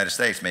company in the United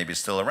States, maybe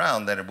it's still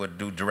around, that it would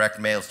do direct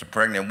mails to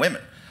pregnant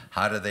women.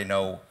 How do they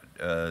know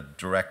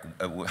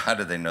how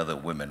do they know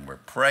that women were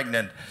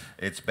pregnant?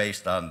 It's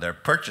based on their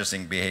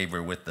purchasing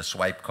behavior with the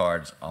swipe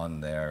cards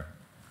on their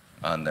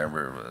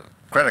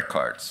credit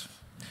cards.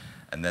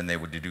 And then they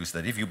would deduce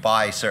that if you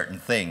buy certain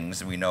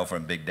things, we know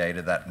from big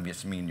data that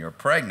must mean you're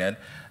pregnant.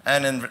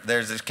 And then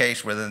there's this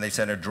case where then they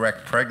send a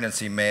direct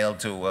pregnancy mail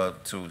to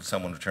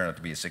someone who turned out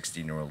to be a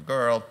 16-year-old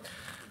girl.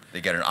 They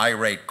get an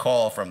irate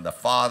call from the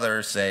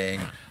father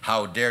saying,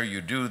 how dare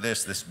you do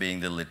this, this being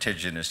the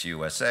litigious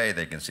USA.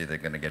 They can see they're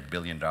going to get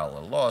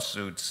billion-dollar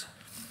lawsuits.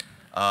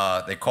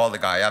 They call the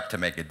guy up to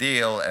make a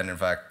deal, and in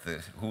fact,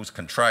 who's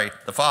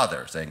contrite? The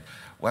father, saying,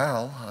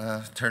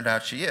 well, turned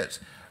out she is.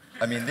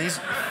 I mean,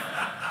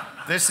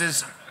 this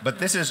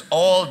is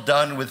all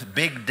done with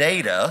big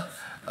data.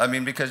 I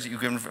mean, because you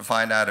can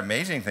find out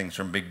amazing things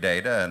from big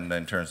data and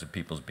in terms of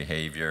people's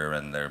behavior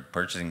and their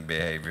purchasing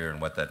behavior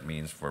and what that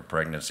means for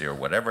pregnancy or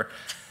whatever.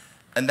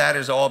 And that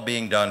is all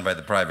being done by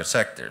the private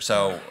sector.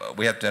 So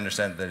we have to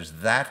understand there's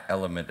that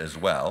element as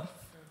well.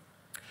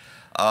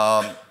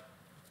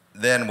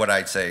 Then what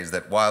I'd say is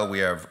that while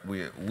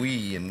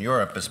we in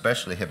Europe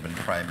especially have been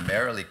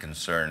primarily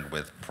concerned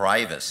with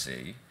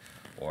privacy,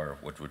 or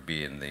what would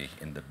be in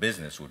the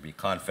business would be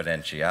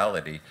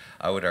confidentiality,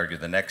 I would argue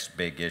the next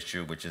big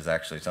issue, which is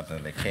actually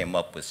something that came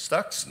up with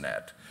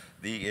Stuxnet,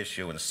 the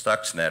issue in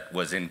Stuxnet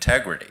was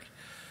integrity.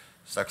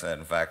 Stuxnet,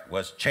 in fact,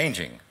 was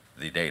changing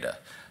the data.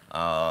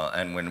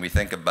 And when we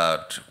think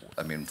about,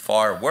 I mean,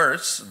 far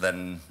worse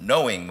than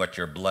knowing what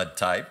your blood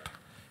type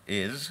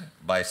is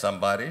by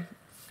somebody,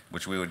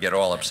 which we would get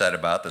all upset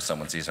about that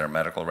someone sees our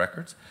medical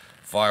records,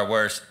 far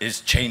worse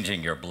is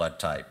changing your blood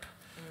type.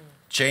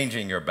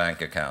 Changing your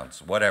bank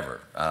accounts,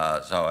 whatever.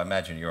 So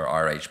imagine you're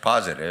Rh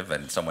positive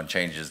and someone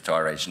changes to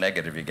Rh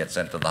negative, you get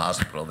sent to the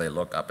hospital, they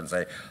look up and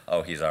say,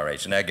 oh, he's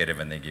Rh negative,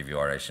 and they give you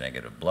Rh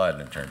negative blood,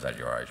 and it turns out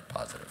you're Rh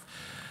positive.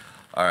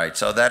 All right,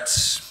 so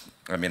that's,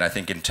 I mean, I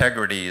think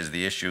integrity is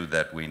the issue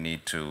that we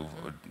need to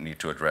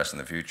address in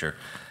the future.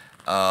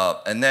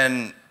 And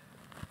then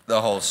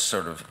the whole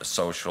sort of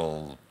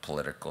social,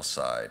 political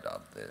side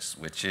of this,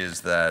 which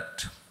is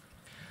that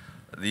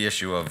the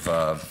issue of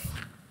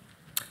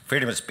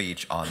freedom of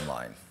speech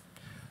online.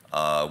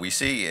 We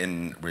see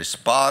in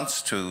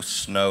response to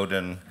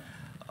Snowden,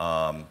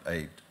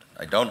 I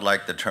don't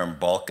like the term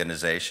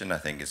balkanization. I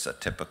think it's a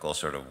typical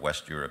sort of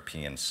West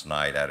European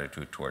snide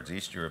attitude towards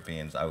East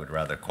Europeans. I would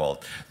rather call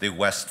it the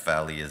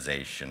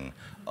Westphalization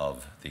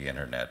of the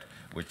internet,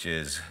 which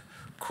is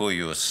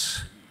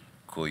cuius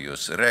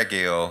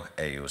regio,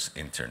 eius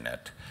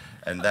internet.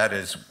 And that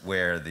is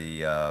where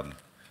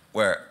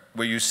where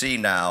you see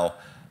now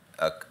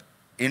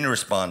in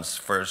response,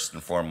 first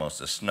and foremost,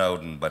 to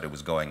Snowden, but it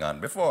was going on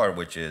before,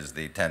 which is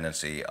the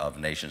tendency of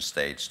nation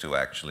states to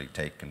actually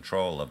take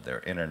control of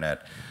their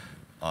internet.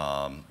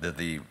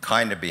 The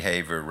kind of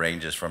behavior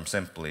ranges from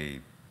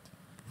simply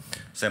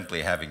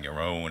having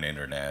your own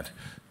internet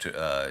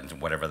to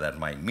whatever that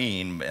might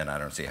mean, and I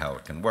don't see how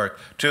it can work,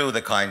 to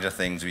the kinds of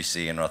things we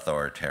see in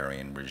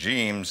authoritarian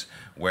regimes,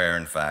 where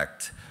in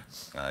fact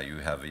you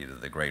have either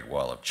the Great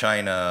Wall of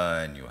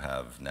China, and you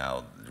have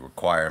now the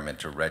requirement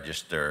to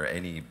register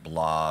any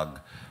blog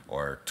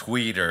or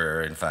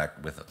tweeter, in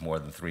fact, with more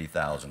than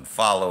 3,000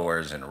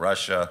 followers in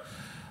Russia.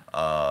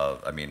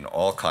 I mean,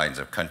 all kinds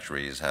of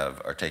countries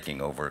are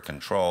taking over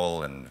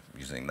control and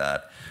using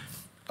that.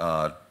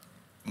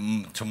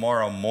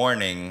 Tomorrow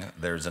morning,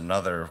 there's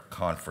another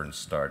conference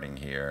starting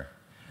here.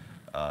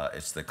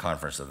 It's the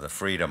conference of the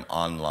Freedom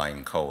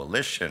Online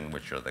Coalition,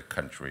 which are the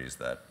countries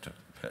that,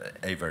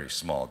 a very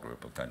small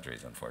group of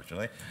countries,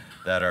 unfortunately,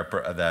 that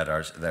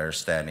are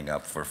standing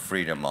up for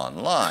freedom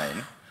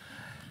online.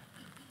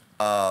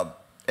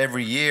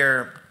 Every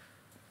year,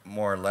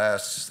 more or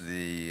less,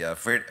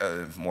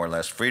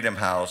 Freedom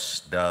House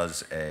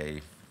does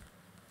a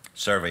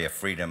survey of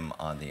freedom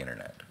on the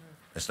internet.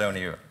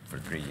 Estonia, for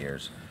 3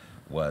 years,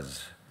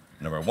 was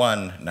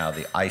 #1. Now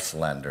the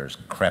Icelanders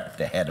crept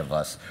ahead of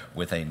us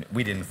with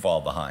we didn't fall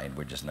behind.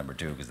 We're just #2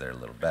 because they're a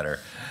little better.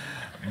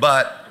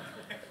 But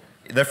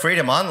the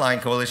Freedom Online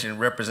Coalition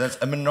represents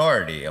a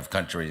minority of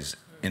countries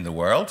in the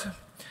world.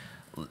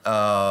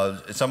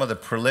 Some of the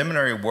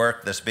preliminary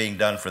work that's being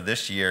done for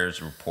this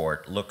year's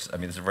report I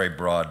mean, it's a very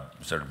broad,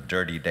 sort of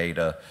dirty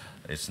data.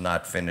 It's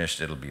not finished.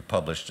 It'll be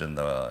published in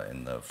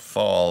the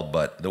fall.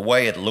 But the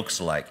way it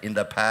looks like, in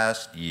the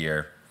past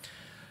year,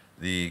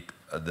 the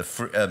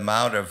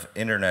amount of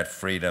internet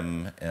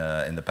freedom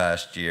in the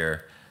past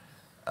year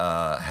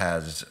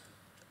has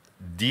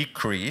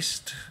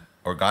decreased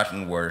or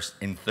gotten worse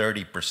in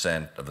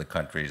 30% of the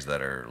countries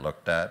that are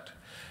looked at.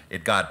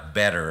 It got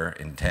better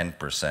in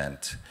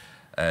 10%.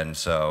 And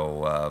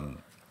so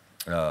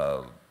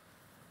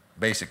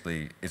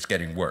basically it's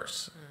getting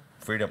worse.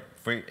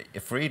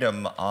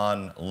 freedom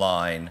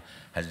online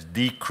has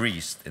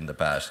decreased in the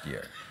past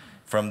year.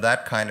 From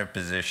that kind of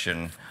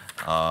position,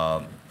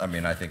 I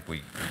mean, I think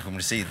we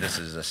can see this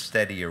is a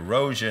steady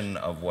erosion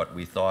of what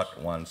we thought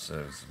once,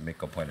 as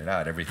Mikko pointed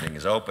out, everything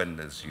is open,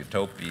 this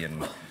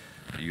utopian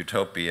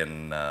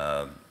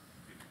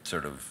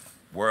sort of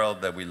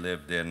world that we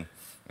lived in.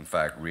 In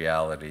fact,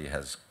 reality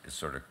is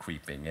sort of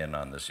creeping in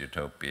on this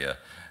utopia,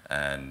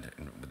 and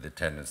with the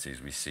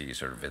tendencies we see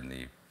sort of in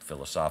the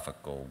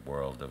philosophical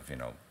world of,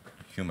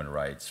 human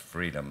rights,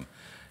 freedom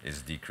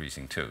is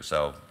decreasing too.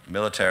 So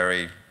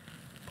military,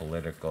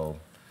 political,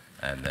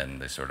 and then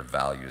the sort of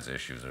values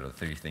issues are the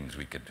three things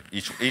we could,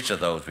 each of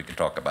those we could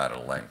talk about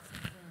at length.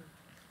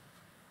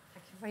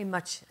 Thank you very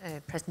much,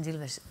 President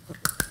Ilves.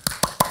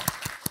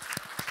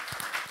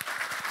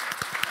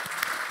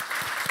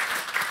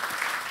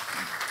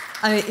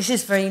 It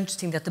is very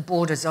interesting that the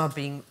borders are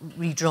being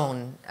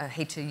redrawn. I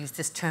hate to use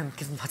this term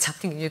given what's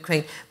happening in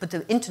Ukraine, but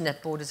the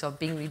internet borders are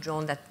being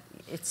redrawn. That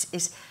it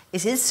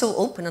is so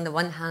open on the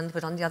one hand,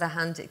 but on the other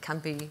hand, it can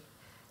be,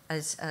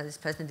 as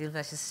President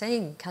Ilves is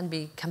saying, can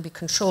be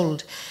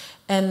controlled.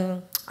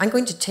 I'm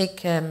going to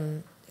take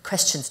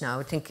questions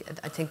now. I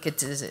think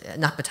it is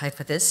an appetite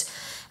for this,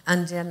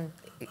 and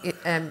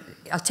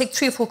I'll take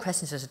 3 or 4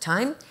 questions at a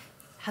time.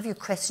 Have your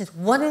questions.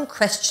 1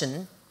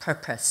 question per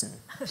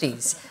person,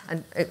 please.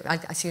 And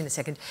I see you in a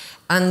second.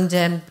 And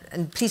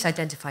please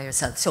identify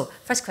yourself. So,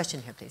 first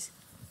question here, please.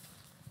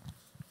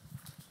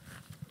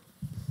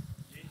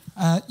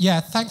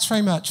 Yeah, thanks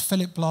very much.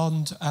 Philip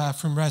Blond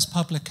from Res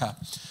Publica.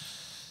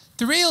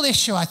 The real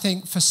issue, I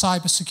think, for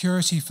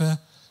cybersecurity for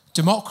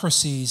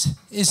democracies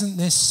isn't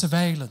this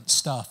surveillance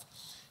stuff.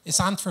 It's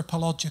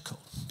anthropological.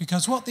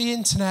 Because what the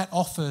internet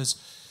offers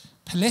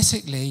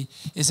politically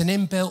is an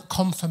inbuilt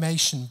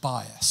confirmation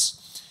bias.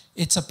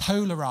 It's a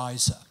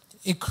polarizer.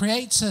 It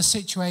creates a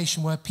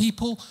situation where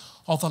people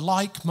of a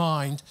like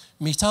mind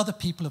meet other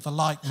people of a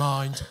like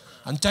mind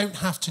and don't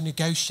have to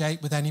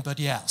negotiate with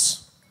anybody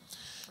else.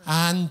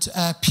 And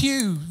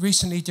Pew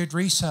recently did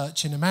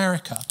research in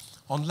America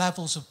on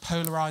levels of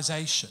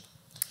polarization.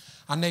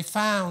 And they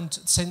found,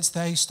 since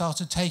they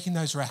started taking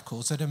those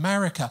records, that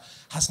America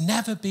has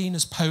never been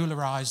as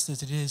polarized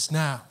as it is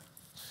now.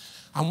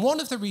 And one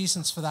of the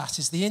reasons for that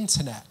is the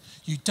internet.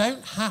 You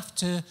don't have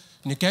to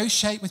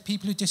negotiate with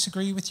people who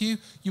disagree with you.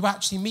 You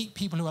actually meet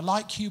people who are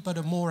like you but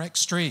are more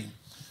extreme.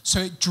 So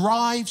it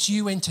drives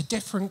you into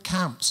different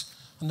camps.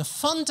 And the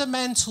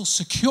fundamental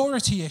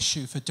security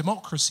issue for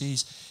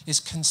democracies is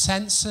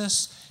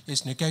consensus,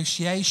 is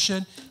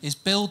negotiation, is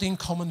building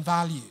common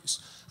values.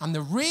 And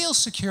the real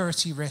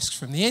security risk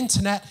from the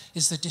internet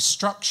is the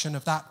destruction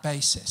of that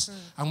basis.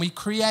 And we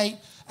create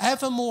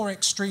ever more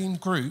extreme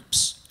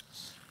groups,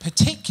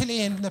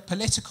 particularly in the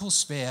political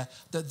sphere,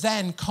 that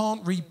then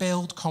can't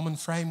rebuild common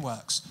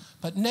frameworks.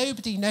 But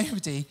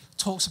nobody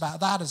talks about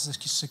that as a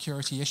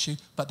security issue,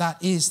 but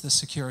that is the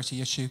security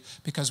issue,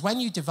 because when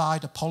you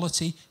divide a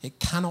polity, it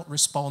cannot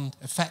respond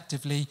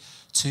effectively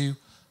to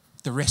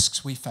the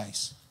risks we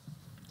face.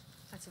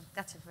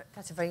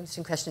 That's a very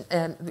interesting question.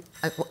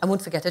 I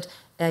won't forget it.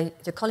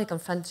 Your colleague on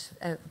front,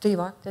 there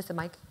you are, there's the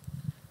mic.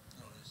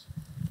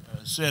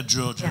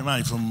 Sergio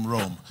Germani from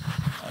Rome.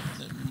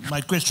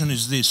 My question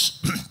is this.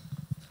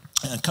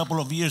 A couple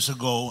of years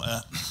ago,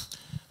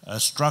 a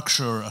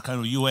structure, a kind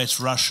of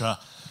US-Russia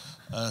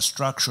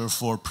structure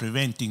for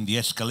preventing the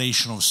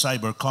escalation of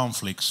cyber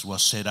conflicts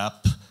was set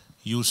up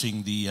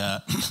using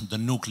the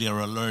nuclear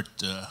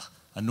alert,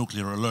 a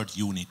nuclear alert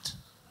unit.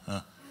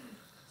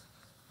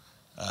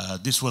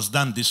 This was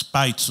done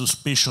despite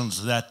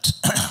suspicions that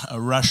a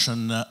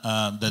Russian,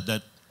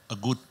 that a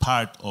good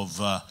part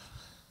of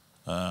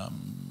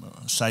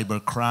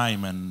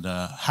cybercrime and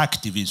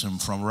hacktivism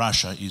from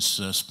Russia is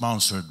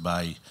sponsored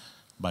by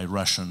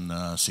Russian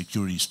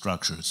security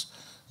structures.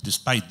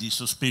 Despite these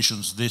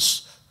suspicions,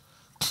 this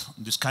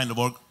kind of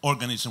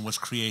organism was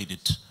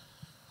created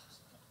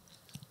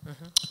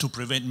to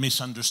prevent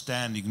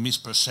misunderstanding,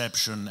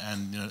 misperception,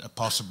 and a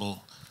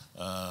possible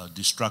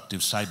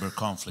destructive cyber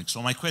conflict.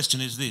 So my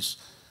question is this.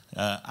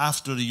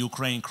 After the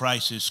Ukraine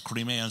crisis,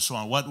 Crimea and so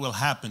on, what will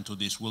happen to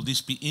this? Will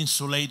this be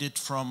insulated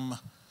from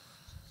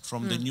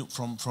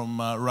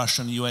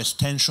Russian-US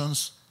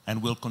tensions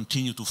and will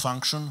continue to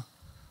function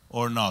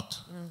or not?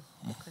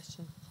 Good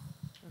question.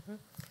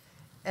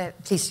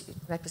 Please,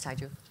 right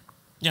beside you.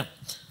 Yeah,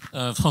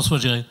 François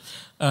Géry.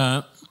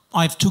 I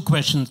have 2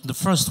 questions. The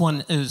first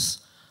one is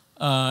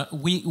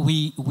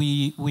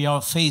we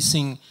are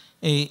facing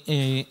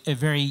a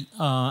very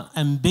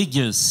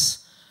ambiguous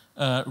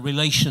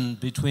relation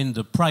between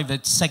the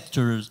private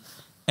sector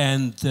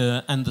and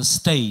the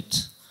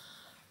state.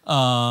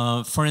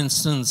 For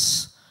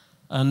instance,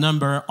 a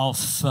number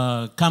of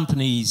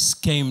companies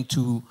came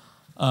to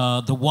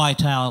the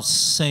White House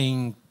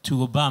saying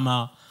to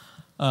Obama,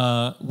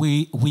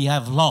 we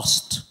have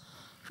lost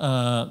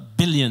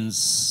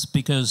billions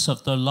because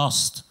of the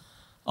loss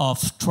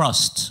of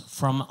trust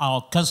from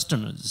our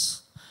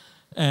customers.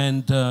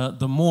 And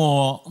the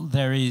more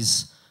there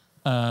is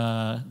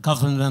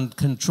government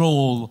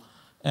control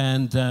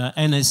and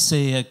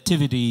NSA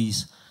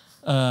activities,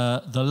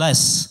 the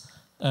less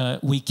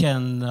we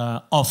can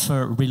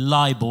offer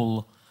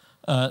reliable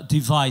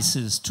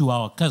devices to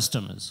our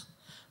customers.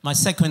 My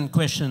second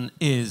question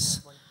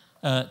is,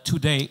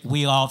 today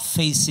we are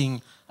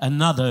facing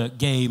another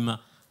game,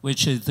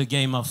 which is the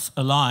game of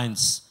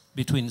alliance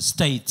between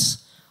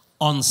states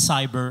on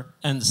cyber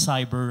and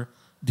cyber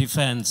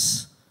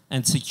defense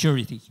and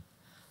security.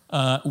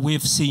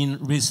 We've seen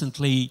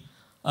recently,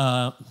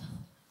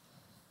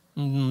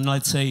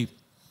 let's say,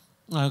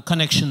 a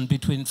connection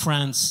between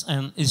France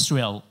and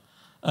Israel,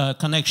 a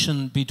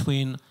connection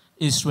between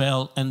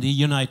Israel and the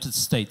United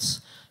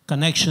States,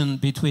 connection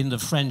between the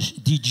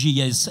French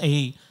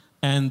DGSA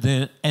and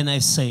the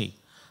NSA,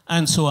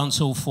 and so on and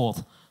so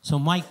forth. So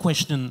my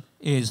question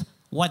is,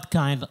 what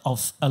kind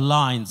of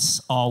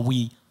alliance are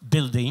we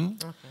building,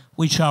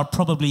 which are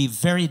probably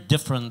very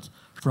different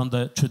from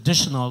the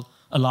traditional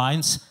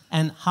alliance,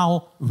 and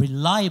how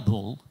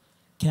reliable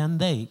can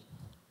they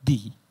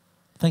be?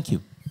 Thank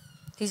you.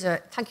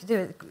 Thank you.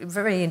 They're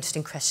very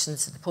interesting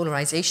questions. The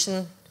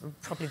polarization,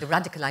 probably the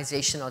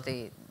radicalization or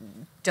the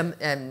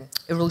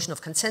erosion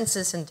of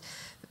consensus, and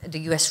the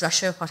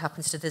US-Russia, what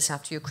happens to this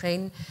after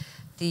Ukraine,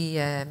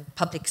 the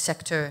public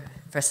sector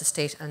versus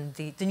state, and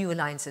the new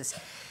alliances.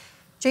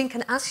 Jane,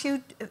 can I ask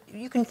you,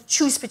 you can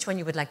choose which one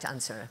you would like to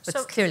answer,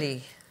 but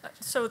clearly...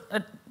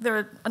 there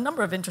are a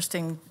number of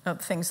interesting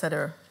things that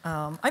are,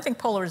 I think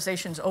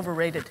polarization is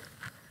overrated.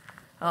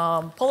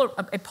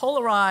 A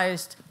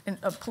polarized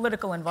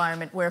political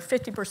environment where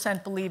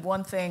 50% believe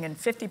one thing and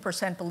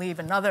 50% believe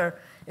another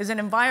is an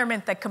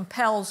environment that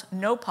compels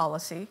no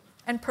policy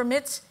and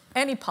permits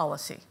any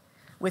policy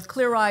with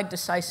clear-eyed,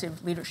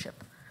 decisive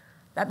leadership.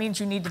 That means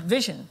you need a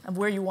vision of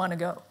where you want to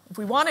go. If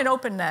we want an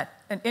open net,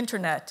 an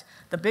internet,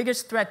 the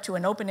biggest threat to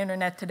an open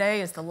internet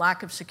today is the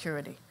lack of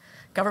security.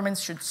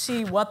 Governments should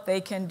see what they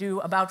can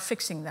do about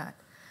fixing that.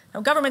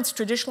 Now, governments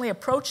traditionally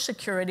approach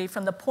security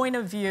from the point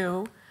of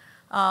view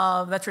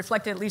that's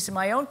reflected, at least in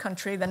my own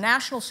country, the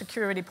national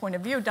security point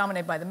of view,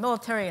 dominated by the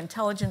military,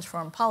 intelligence,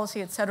 foreign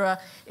policy, et cetera.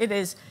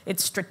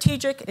 It's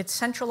strategic, it's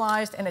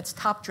centralized, and it's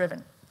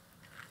top-driven.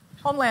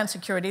 Homeland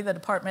Security, the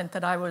department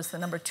that I was the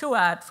 #2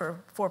 at for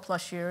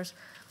 4+ years,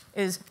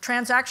 is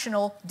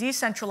transactional,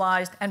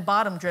 decentralized, and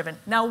bottom-driven.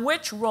 Now,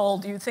 which role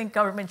do you think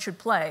government should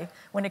play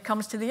when it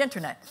comes to the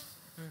internet?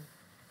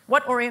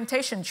 What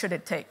orientation should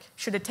it take?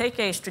 Should it take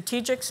a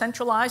strategic,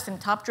 centralized,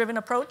 and top-driven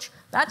approach?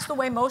 That's the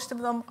way most of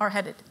them are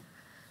headed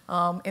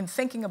in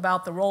thinking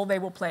about the role they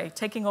will play,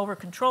 taking over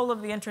control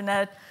of the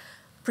internet,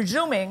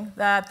 presuming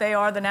that they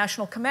are the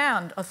national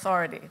command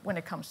authority when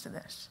it comes to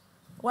this.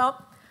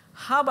 Well,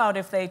 how about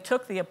if they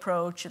took the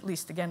approach, at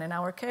least again in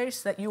our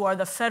case, that you are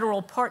the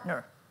federal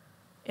partner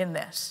in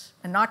this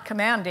and not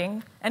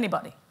commanding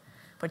anybody,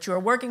 but you are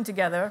working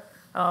together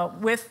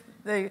with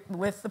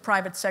the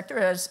private sector,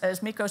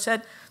 as Mikko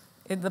said,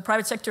 the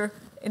private sector,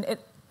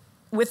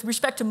 with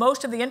respect to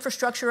most of the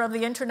infrastructure of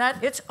the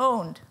internet, it's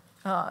owned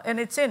and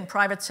it's in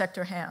private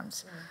sector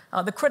hands.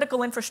 The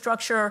critical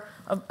infrastructure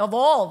of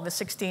all the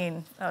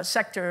 16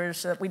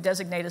 sectors that we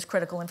designate as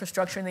critical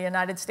infrastructure in the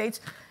United States,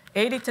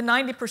 80 to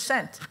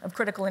 90% of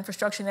critical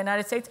infrastructure in the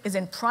United States is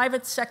in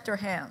private sector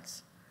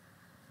hands.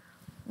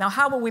 Now,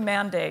 how will we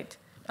mandate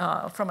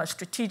from a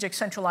strategic,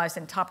 centralized,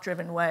 and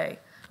top-driven way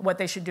what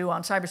they should do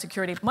on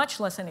cybersecurity, much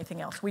less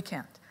anything else? We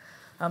can't.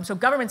 So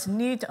governments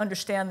need to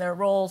understand their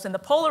roles. And the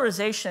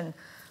polarization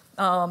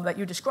that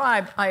you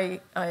described, I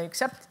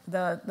accept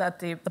that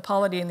the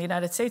polity in the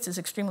United States is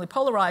extremely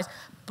polarized,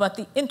 but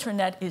the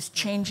internet is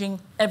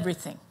changing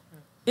everything.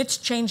 It's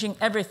changing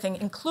everything,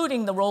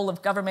 including the role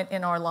of government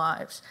in our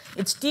lives.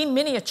 It's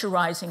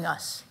deminiaturizing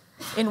us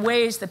in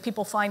ways that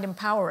people find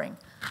empowering.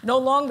 No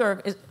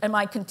longer am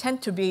I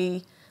content to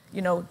be,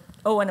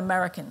 an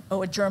American,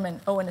 a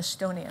German, an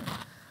Estonian.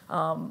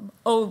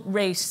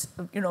 Race,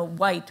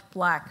 white,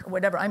 black, or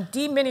whatever. I'm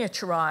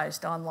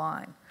deminiaturized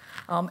online,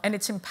 and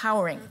it's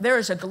empowering. There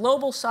is a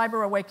global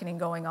cyber awakening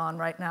going on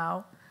right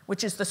now,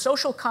 which is the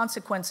social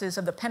consequences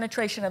of the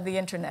penetration of the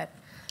internet.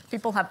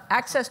 People have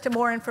access to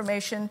more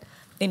information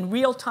in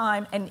real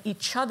time and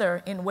each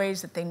other in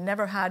ways that they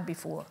never had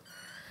before.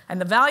 And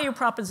the value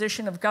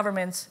proposition of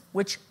governments,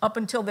 which up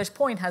until this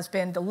point has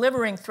been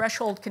delivering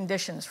threshold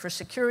conditions for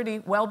security,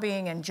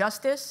 well-being, and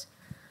justice,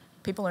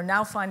 people are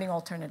now finding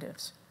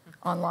alternatives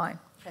online.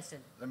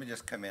 Let me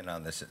just come in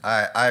on this.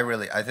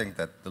 I think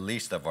that the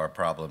least of our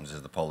problems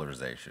is the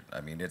polarization.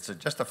 I mean, it's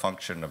just a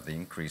function of the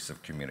increase of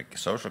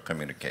social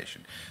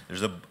communication.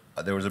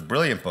 There was a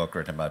brilliant book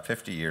written about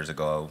 50 years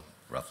ago,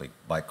 roughly,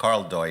 by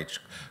Karl Deutsch,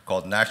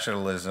 called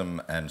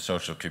Nationalism and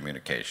Social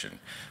Communication,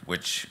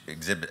 which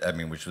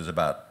was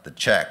about the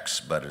Czechs,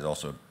 but is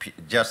also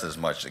just as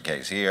much the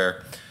case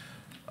here.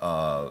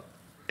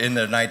 In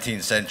the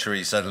 19th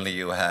century, suddenly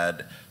you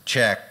had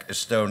Czech,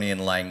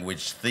 Estonian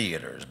language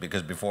theaters,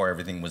 because before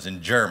everything was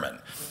in German.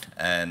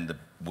 And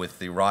with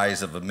the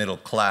rise of a middle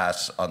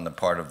class on the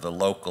part of the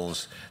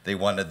locals, they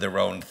wanted their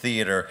own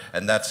theater,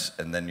 and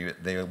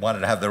they wanted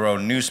to have their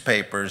own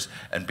newspapers,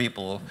 and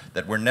people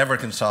that were never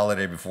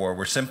consolidated before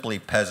were simply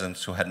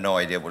peasants who had no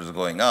idea what was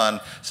going on,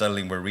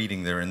 suddenly were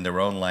reading in their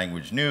own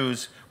language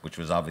news, which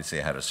was obviously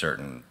had a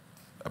certain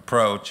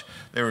approach.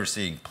 They were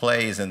seeing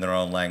plays in their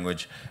own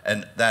language,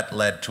 and that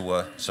led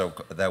to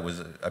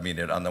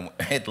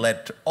it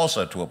led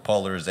also to a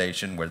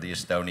polarization where the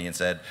Estonians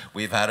said,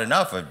 we've had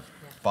enough of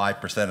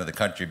 5% of the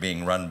country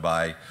being run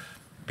by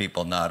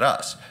people, not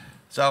us.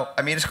 So,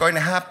 I mean, it's going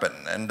to happen,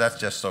 and that's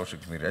just social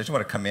community. I just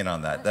want to come in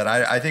on that.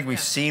 I think we've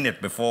seen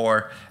it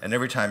before, and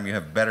every time you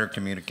have better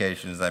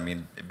communications,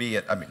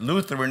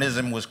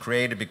 Lutheranism was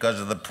created because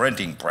of the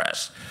printing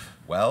press.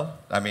 Well,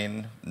 I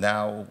mean,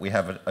 now we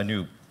have a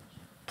new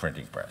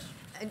printing press.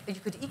 And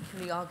you could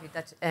equally argue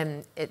that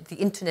the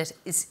internet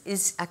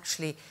is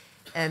actually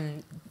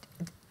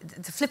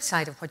the flip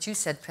side of what you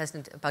said,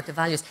 President, about the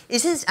values.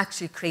 It is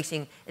actually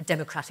creating a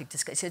democratic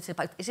discussion.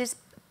 It is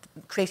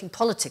creating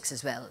politics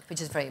as well, which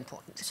is very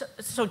important.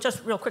 So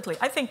just real quickly,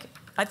 I think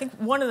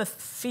one of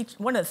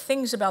the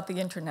things about the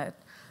internet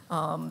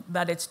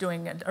that it's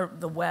doing, or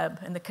the web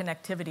and the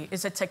connectivity,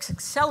 is it's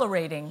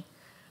accelerating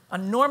a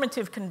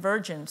normative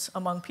convergence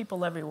among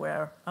people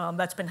everywhere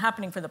that's been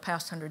happening for the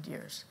past 100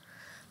 years.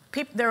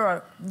 There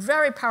are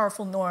very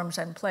powerful norms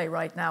in play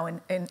right now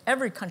in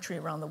every country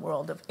around the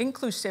world of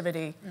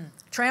inclusivity,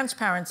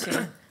 transparency,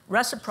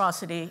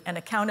 reciprocity, and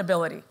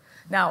accountability.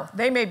 Now,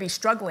 they may be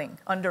struggling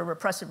under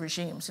repressive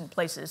regimes in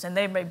places, and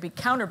they may be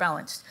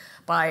counterbalanced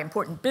by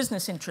important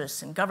business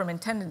interests and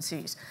government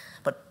tendencies,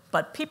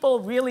 but people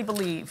really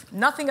believe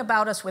nothing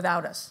about us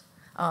without us.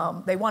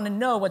 They want to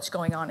know what's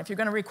going on. If you're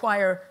going to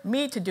require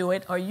me to do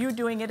it, are you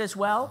doing it as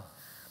well?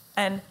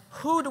 And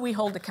who do we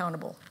hold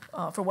accountable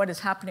for what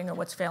is happening or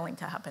what's failing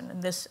to happen?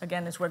 And this,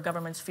 again, is where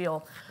governments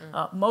feel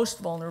most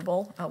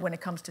vulnerable when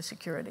it comes to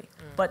security.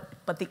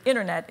 But the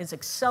internet is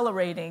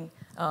accelerating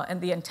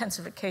and the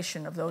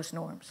intensification of those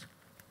norms.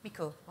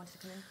 Mikko, wanted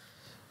to come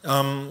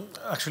in?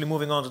 Actually,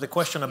 moving on to the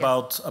question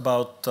about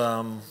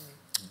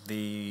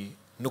the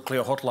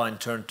nuclear hotline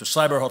turned to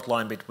cyber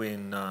hotline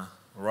between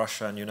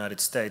Russia and United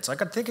States. I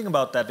got thinking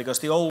about that because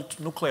the old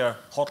nuclear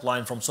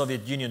hotline from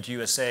Soviet Union to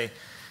USA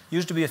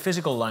used to be a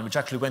physical line which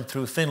actually went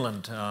through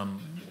Finland.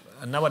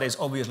 And nowadays,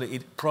 obviously,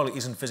 it probably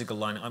isn't a physical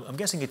line. I'm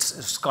guessing it's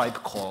a Skype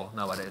call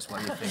nowadays.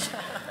 What do you think?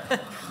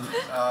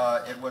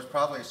 It was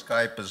probably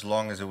Skype as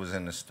long as it was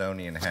in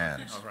Estonian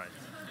hands. All right.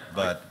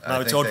 But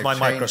now it's owned by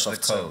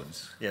Microsoft. The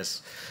codes.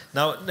 Yes.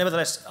 Now,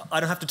 nevertheless, I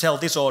don't have to tell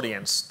this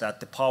audience that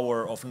the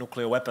power of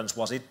nuclear weapons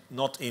was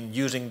not in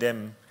using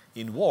them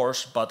in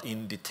wars, but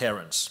in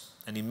deterrence.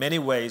 And in many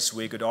ways,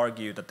 we could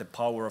argue that the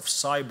power of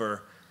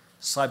cyber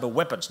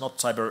weapons, not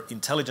cyber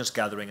intelligence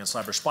gathering and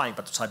cyber spying,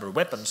 but cyber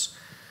weapons,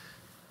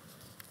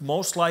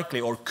 most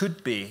likely or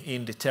could be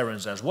in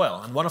deterrence as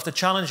well. And one of the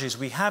challenges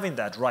we have in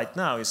that right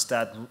now is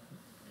that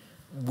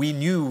we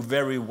knew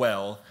very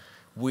well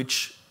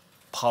which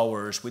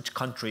powers, which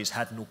countries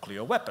had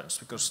nuclear weapons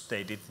because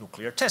they did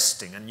nuclear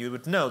testing. And you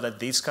would know that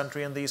this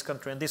country and this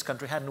country and this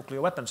country had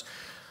nuclear weapons.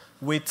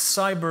 With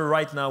cyber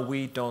right now,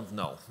 we don't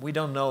know. We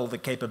don't know the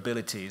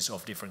capabilities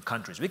of different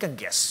countries. We can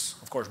guess.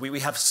 Of course, we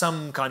have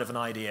some kind of an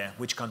idea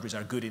which countries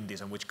are good in this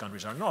and which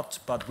countries are not,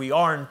 but we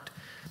aren't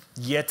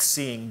yet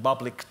seeing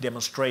public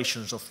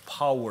demonstrations of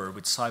power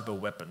with cyber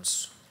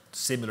weapons,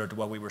 similar to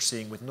what we were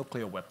seeing with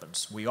nuclear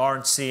weapons. We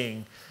aren't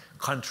seeing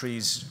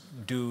countries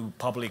do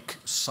public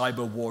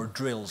cyber war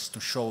drills to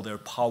show their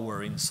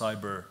power in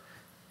cyber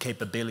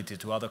capability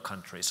to other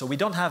countries. So we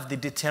don't have the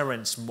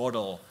deterrence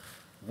model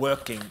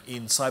working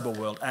in cyber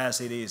world as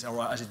it is,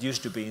 or as it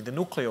used to be in the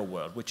nuclear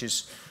world,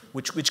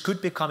 which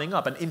could be coming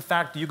up. And in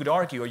fact, you could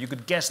argue, or you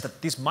could guess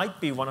that this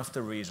might be one of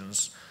the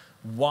reasons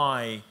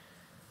why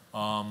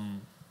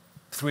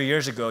 3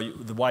 years ago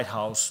the White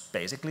House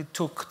basically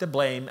took the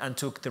blame and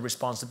took the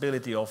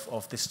responsibility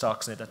of the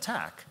Stuxnet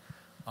attack.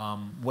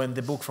 When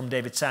the book from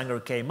David Sanger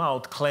came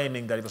out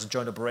claiming that it was a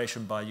joint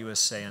operation by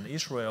USA and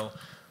Israel,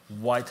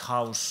 White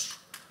House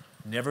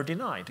never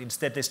denied.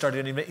 Instead, they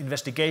started an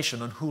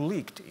investigation on who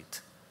leaked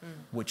it,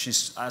 which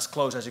is as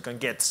close as you can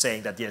get,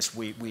 saying that, yes,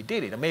 we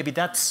did it. And maybe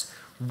that's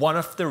one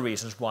of the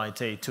reasons why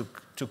they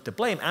took the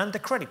blame and the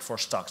credit for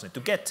Stuxnet, to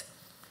get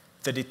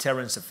the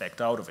deterrence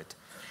effect out of it.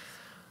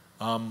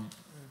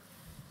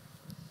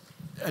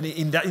 And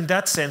in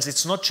that sense,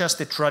 it's not just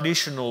the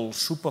traditional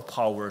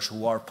superpowers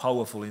who are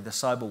powerful in the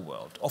cyber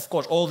world. Of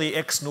course, all the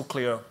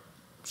ex-nuclear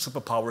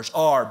superpowers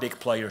are big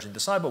players in the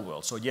cyber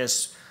world. So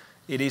yes,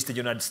 it is the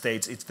United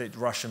States, it's the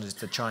Russians,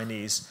 it's the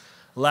Chinese.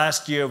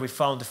 Last year, we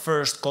found the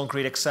first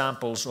concrete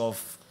examples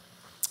of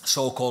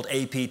so-called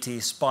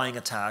APT spying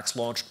attacks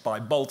launched by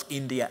both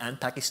India and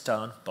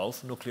Pakistan,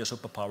 both nuclear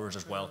superpowers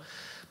as well.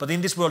 But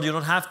in this world, you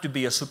don't have to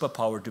be a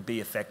superpower to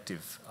be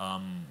effective.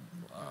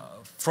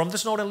 From the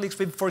Snowden leaks,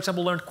 we, for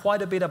example, learned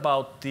quite a bit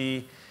about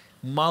the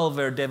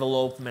malware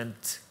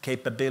development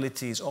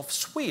capabilities of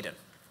Sweden,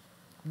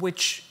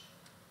 which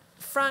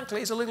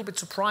frankly, is a little bit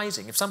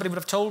surprising. If somebody would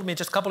have told me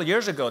just a couple of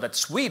years ago that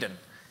Sweden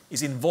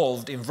is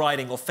involved in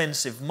writing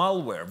offensive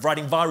malware,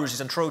 writing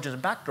viruses and Trojans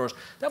and backdoors,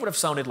 that would have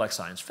sounded like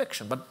science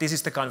fiction. But this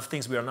is the kind of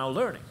things we are now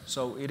learning.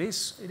 So it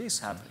is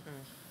happening.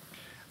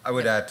 I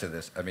would add to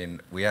this. I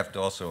mean, we have to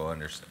also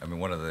understand. I mean,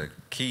 one of the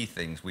key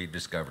things we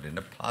discovered in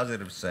a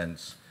positive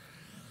sense,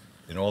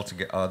 in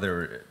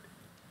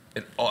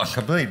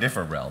completely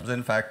different realms.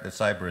 In fact, that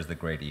cyber is the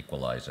great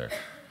equalizer.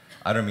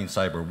 I don't mean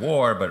cyber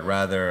war, but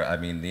rather, I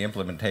mean, the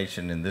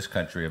implementation in this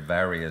country of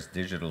various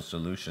digital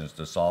solutions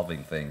to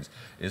solving things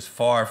is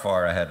far,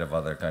 far ahead of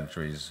other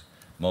countries,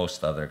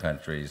 most other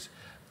countries,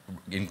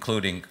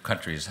 including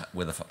countries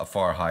with a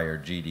far higher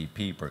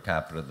GDP per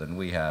capita than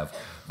we have,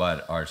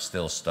 but are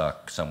still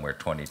stuck somewhere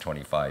 20,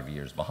 25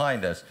 years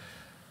behind us.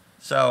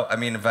 So, I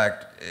mean, in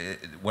fact,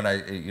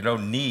 you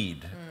don't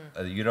need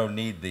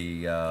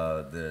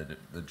the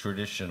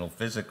traditional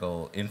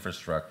physical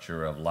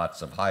infrastructure of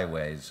lots of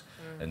highways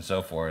and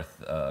so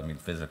forth. I mean,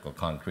 physical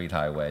concrete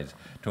highways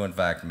to in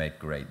fact make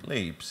great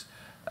leaps.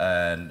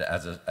 And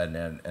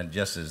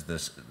just as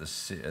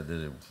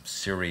the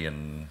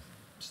Syrian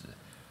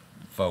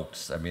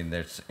folks, I mean,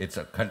 it's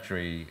a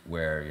country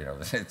where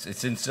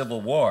it's in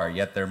civil war,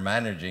 yet they're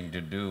managing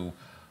to do.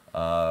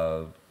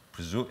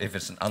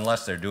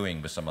 Unless they're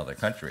doing with some other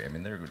country. I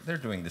mean, they're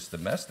doing this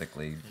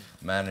domestically,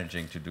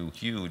 managing to do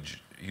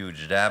huge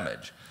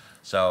damage.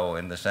 So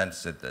in the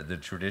sense that the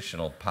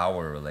traditional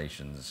power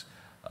relations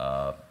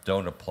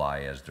don't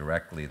apply as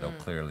directly, though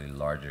clearly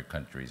larger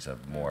countries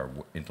have more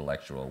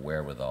intellectual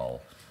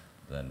wherewithal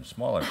than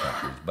smaller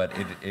countries. But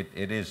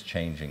it is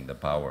changing the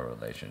power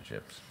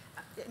relationships.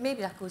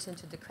 Maybe that goes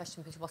into the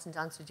question which wasn't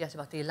answered yet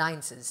about the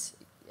alliances.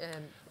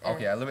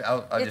 Okay,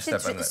 I'll just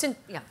step on that.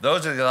 Yeah.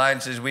 Those are the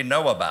alliances we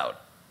know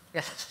about.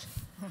 Yes.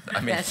 I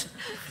mean, yes.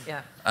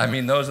 Yeah. I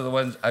mean, those are the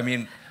ones. I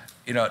mean,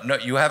 no,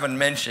 you haven't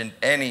mentioned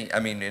any. I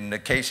mean, in the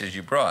cases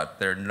you brought,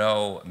 there are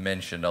no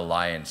mentioned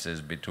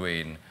alliances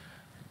between,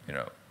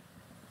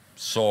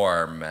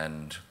 SORM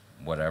and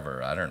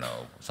whatever. I don't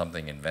know,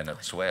 something in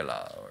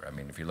Venezuela. Or I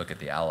mean, if you look at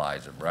the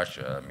allies of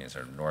Russia, I mean,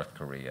 sort of North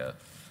Korea,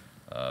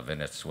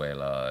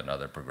 Venezuela, and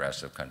other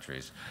progressive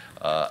countries.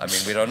 I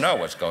mean, we don't know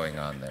what's going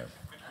on there.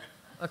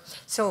 Okay.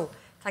 So,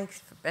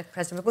 thanks,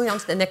 President. We're going on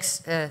to the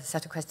next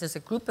set of questions. There's a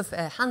group of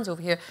hands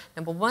over here.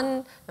 Number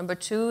 1, number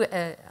 2,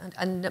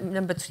 and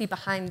number 3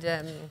 behind.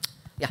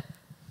 Yeah. Okay.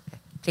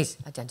 Please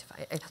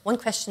identify. One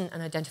question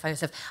and identify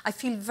yourself. I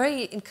feel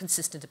very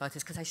inconsistent about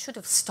this because I should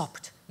have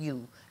stopped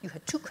you. You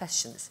had 2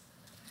 questions.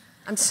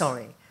 I'm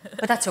sorry,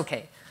 but that's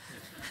okay.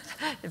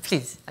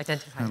 Please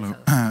identify yourself.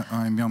 Hello,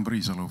 I'm Jan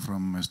Priisalu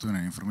from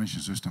Estonian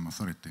Information System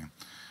Authority.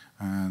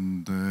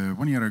 And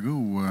 1 year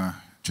ago,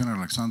 General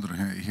Alexander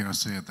here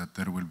said that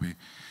there will be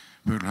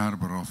Pearl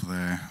Harbor of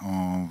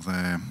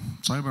the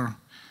cyber.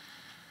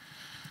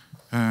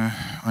 I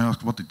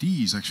asked what it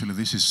is. Actually,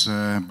 this is,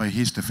 by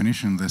his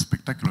definition, the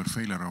spectacular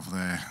failure of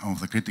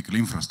the critical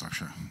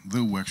infrastructure.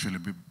 Though actually,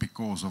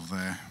 because of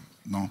the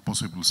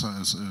possible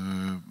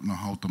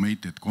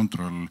automated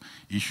control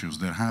issues,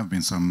 there have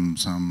been some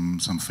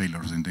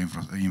failures in the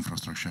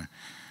infrastructure.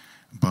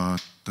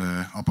 But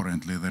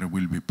apparently, there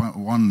will be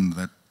one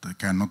that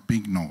cannot be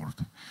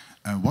ignored.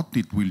 What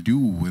it will do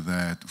with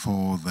that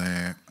for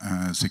the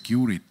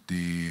security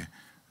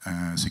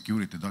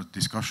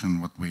discussion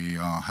what we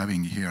are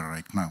having here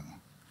right now?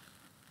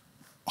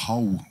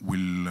 How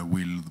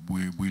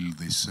will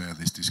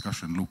this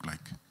discussion look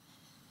like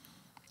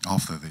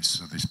after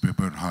this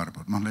Pearl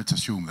Harbor? Now let's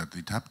assume that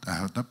it had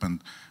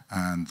happened,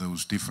 and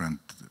those different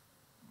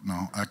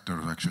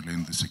actors actually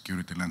in the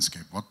security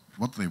landscape,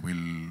 what they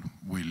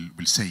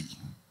will say.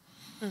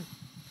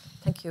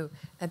 Thank you.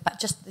 But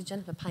just the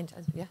gentleman behind,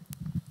 yeah.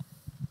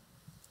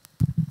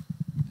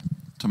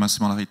 Toomas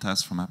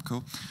from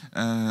APCO.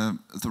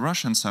 The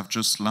Russians have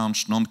just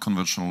launched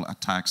non-conventional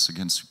attacks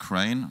against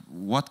Ukraine.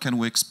 What can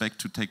we expect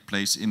to take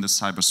place in the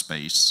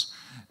cyberspace?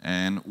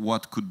 And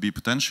what could be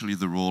potentially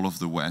the role of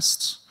the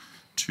West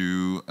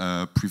to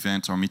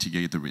prevent or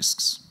mitigate the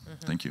risks?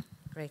 Thank you.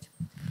 Great.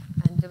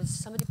 And there was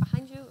somebody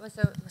behind you? Was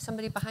there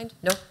somebody behind?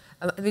 No?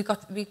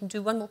 We can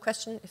do one more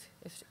question,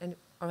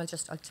 or I'll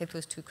take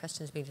those 2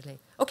 questions immediately.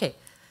 Okay.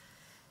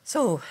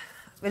 So,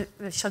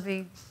 shall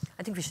we?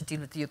 I think we should deal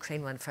with the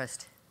Ukraine one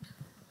first,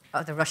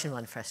 or the Russian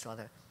one first,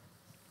 rather.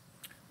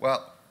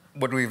 Well,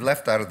 what we've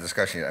left out of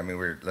discussion, I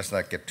mean, let's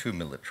not get too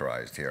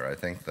militarized here. I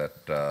think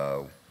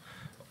that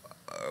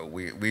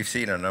we've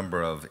seen a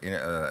number of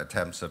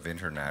attempts of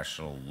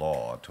international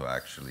law to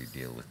actually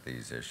deal with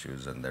these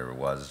issues, and there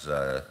was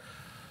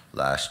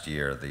last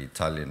year the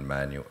Italian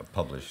manual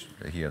published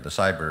here, the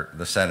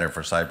Center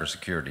for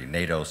Cybersecurity,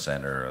 NATO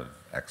Center of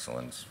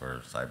Excellence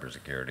for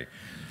Cybersecurity,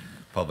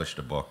 published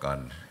a book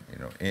on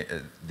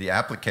the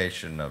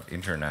application of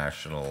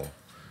international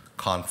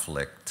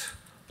conflict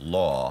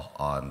law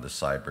on the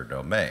cyber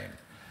domain.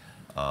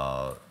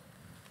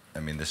 I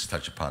mean, this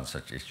touches upon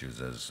such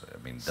issues as, I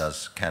mean,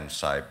 can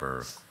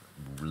cyber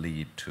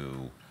lead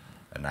to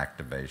an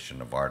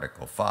activation of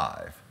Article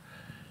 5?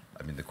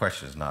 I mean, the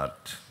question is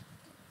not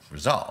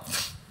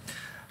resolved.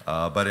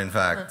 But in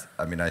fact,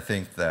 I mean, I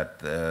think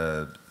that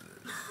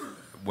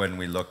when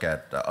we look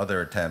at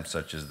other attempts,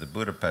 such as the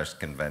Budapest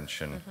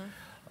Convention,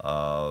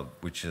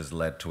 which has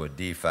led to a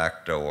de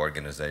facto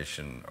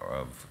organization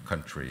of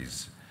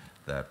countries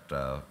that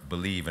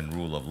believe in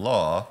rule of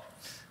law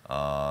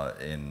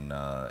in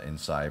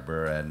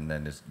cyber, and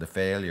then it's the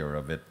failure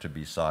of it to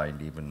be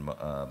signed even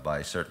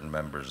by certain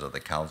members of the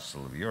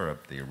Council of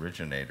Europe, the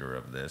originator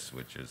of this,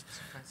 which is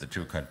the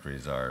two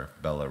countries are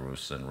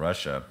Belarus and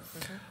Russia.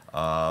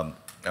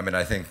 I mean,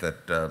 I think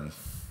that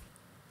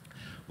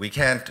we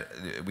can't.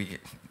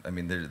 I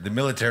mean, the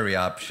military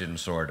option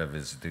sort of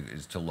is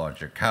to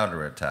launch a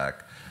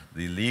counterattack.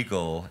 The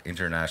legal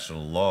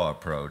international law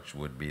approach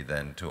would be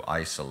then to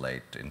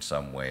isolate in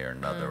some way or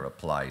another,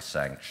 apply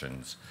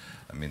sanctions.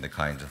 I mean, the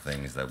kinds of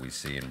things that we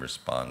see in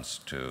response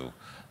to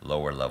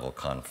lower level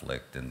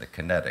conflict in the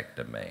kinetic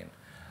domain.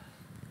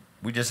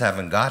 We just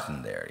haven't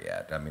gotten there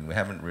yet. I mean, we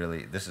haven't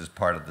really. This is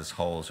part of this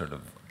whole sort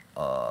of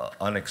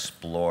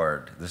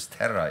unexplored, this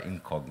terra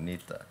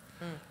incognita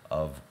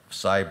of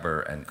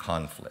cyber and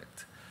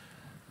conflict.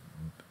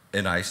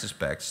 And I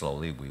suspect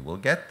slowly we will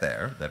get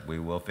there, that we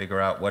will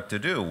figure out what to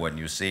do when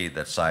you see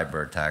that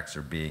cyber attacks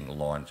are being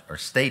launched, or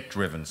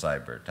state-driven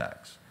cyber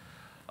attacks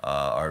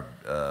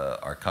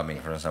are coming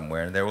from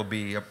somewhere, and there will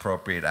be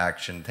appropriate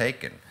action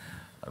taken.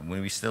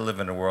 We still live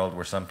in a world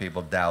where some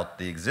people doubt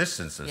the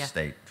existence of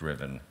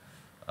state-driven,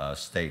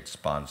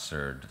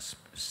 state-sponsored,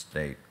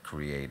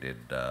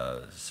 state-created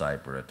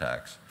cyber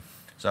attacks.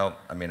 So,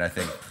 I mean, I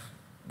think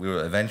we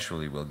will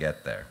eventually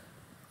get there.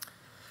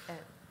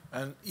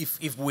 And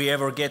if we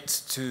ever get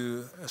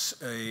to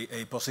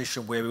a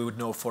position where we would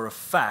know for a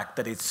fact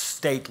that it's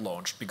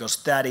state-launched, because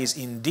that is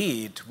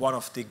indeed one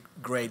of the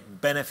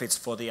great benefits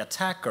for the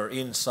attacker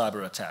in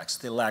cyber attacks,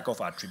 the lack of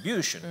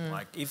attribution.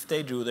 Like, if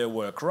they do their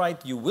work right,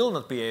 you will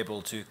not be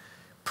able to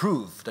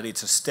prove that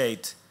it's a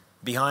state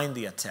behind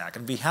the attack.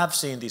 And we have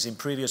seen this in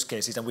previous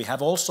cases, and we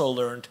have also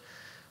learned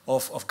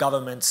of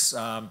governments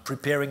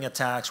preparing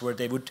attacks where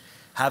they would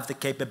have the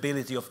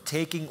capability of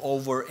taking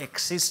over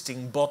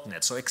existing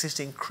botnets, so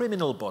existing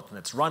criminal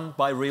botnets run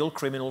by real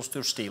criminals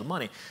to steal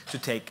money, to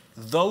take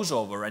those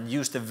over and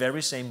use the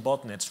very same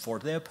botnets for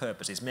their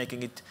purposes,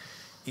 making it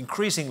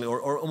increasingly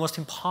or almost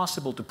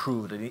impossible to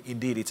prove that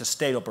indeed it's a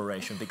state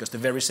operation, because the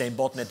very same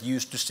botnet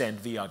used to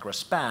send Viagra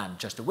spam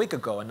just a week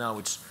ago, and now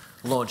it's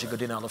launching a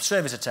denial of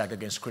service attack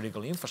against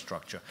critical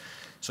infrastructure.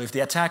 So if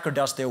the attacker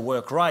does their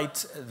work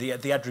right,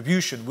 the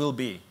attribution will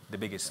be the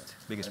biggest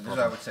problem.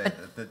 I would say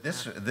that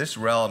this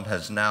realm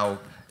has now,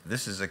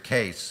 this is a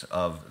case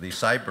of the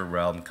cyber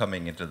realm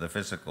coming into the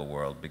physical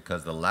world,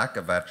 because the lack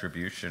of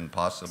attribution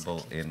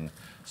possible in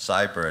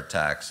cyber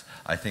attacks,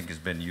 I think, has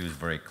been used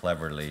very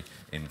cleverly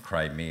in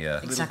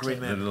Crimea. Exactly.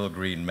 The little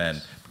green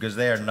men, because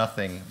they are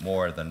nothing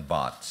more than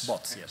bots.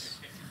 Bots, yes.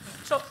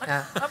 So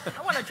I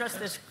want to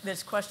address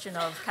this question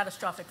of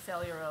catastrophic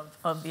failure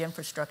of the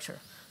infrastructure.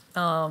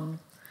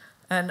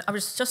 And I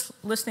was just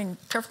listening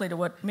carefully to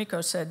what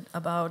Mikko said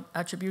about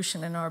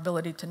attribution and our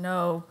ability to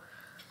know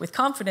with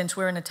confidence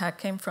where an attack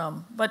came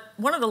from. But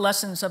one of the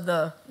lessons of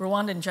the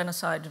Rwandan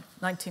genocide of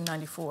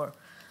 1994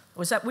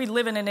 was that we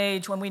live in an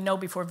age when we know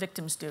before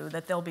victims do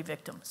that they'll be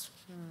victims.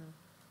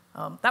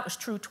 That was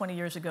true 20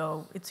 years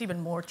ago. It's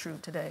even more true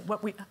today.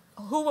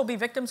 Who will be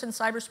victims in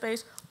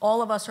cyberspace?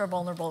 All of us are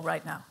vulnerable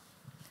right now.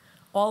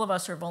 All of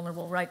us are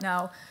vulnerable right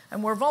now,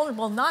 and we're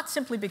vulnerable not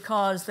simply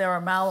because there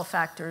are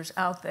malefactors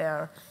out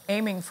there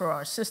aiming for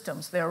our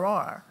systems. There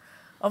are,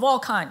 of all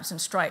kinds and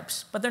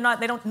stripes, but they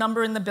don't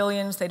number in the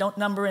billions, they don't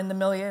number in the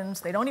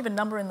millions, they don't even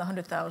number in the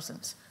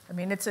 100,000s. I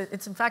mean, it's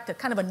in fact a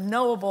kind of a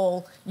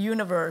knowable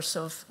universe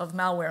of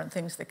malware and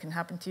things that can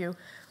happen to you.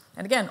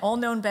 And again, all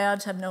known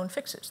bads have known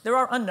fixes. There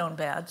are unknown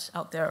bads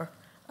out there,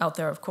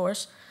 of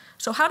course.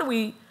 So how do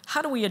we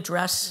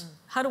address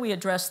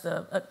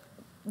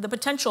the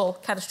potential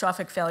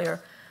catastrophic failure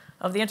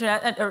of the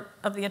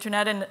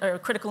internet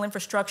and critical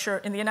infrastructure?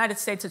 In the United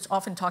States, it's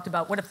often talked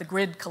about, what if the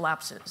grid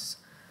collapses?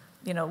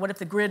 You know, what if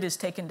the grid is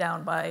taken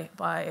down by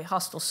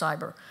hostile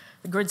cyber?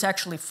 The grid's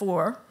actually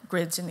 4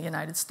 grids in the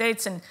United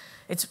States, and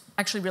it's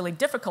actually really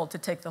difficult to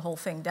take the whole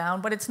thing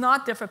down, but it's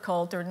not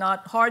difficult or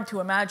not hard to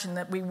imagine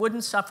that we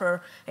wouldn't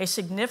suffer a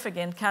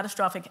significant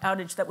catastrophic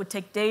outage that would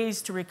take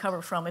days to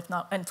recover from, if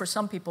not, and for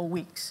some people,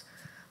 weeks.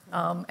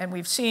 And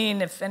we've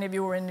seen, if any of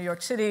you were in New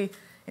York City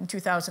in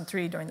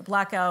 2003 during the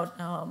blackout,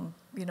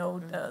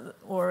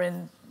 or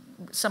in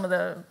some of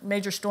the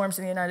major storms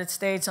in the United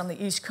States on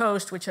the East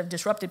Coast, which have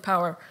disrupted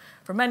power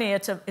for many,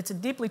 it's a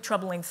deeply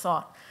troubling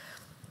thought.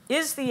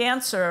 Is the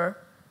answer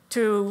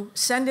to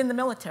send in the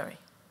military?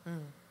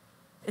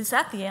 Is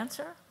that the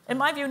answer? In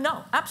my view,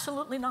 no,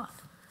 absolutely not.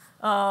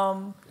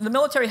 The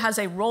military has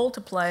a role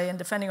to play in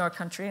defending our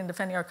country and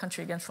defending our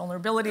country against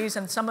vulnerabilities,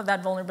 and some of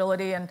that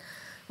vulnerability, and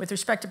with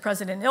respect to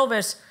President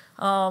Ilves,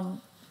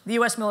 the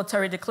US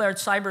military declared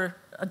cyber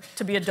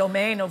to be a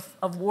domain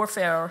of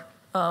warfare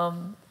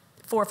 4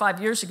 or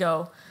 5 years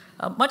ago,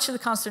 much to the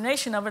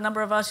consternation of a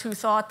number of us who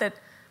thought that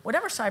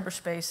whatever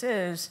cyberspace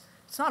is,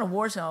 it's not a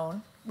war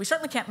zone. We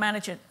certainly can't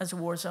manage it as a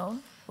war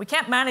zone. We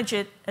can't manage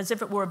it as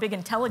if it were a big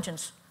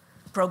intelligence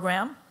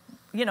program.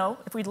 You know,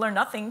 if we'd learned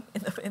nothing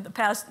in the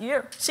past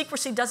year,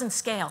 secrecy doesn't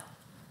scale.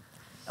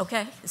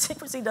 Okay?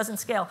 Secrecy doesn't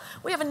scale.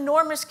 We have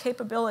enormous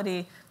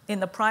capability in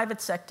the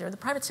private sector. The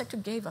private sector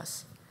gave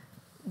us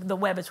the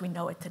web as we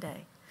know it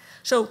today.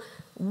 So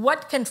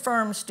what can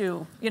firms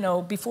do, you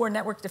know, before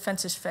network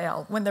defenses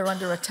fail, when they're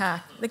under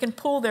attack? They can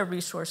pool their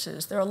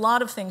resources. There are a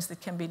lot of things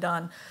that can be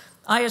done.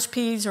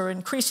 ISPs are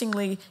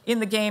increasingly in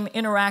the game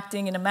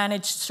interacting in a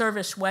managed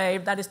service way,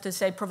 that is to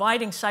say,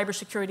 providing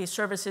cybersecurity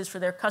services for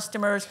their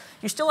customers.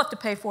 You still have to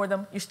pay for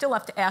them, you still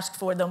have to ask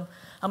for them,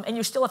 and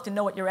you still have to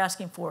know what you're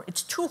asking for.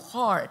 It's too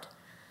hard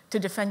to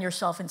defend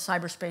yourself in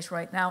cyberspace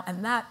right now,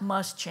 and that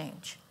must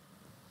change.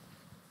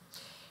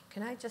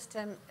 Can I just,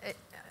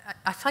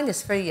 I find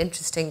this very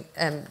interesting.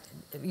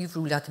 You've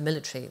ruled out the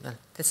military. Well,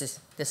 this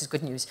is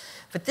good news.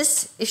 But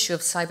this issue of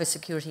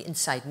cybersecurity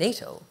inside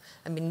NATO,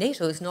 I mean,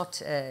 NATO is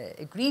not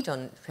agreed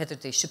on whether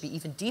they should be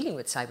even dealing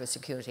with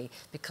cybersecurity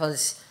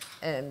because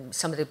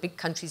some of the big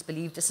countries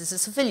believe this is a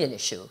civilian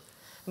issue.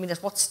 I mean,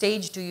 at what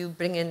stage do you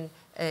bring in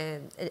a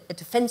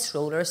defense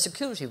role or a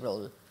security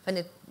role when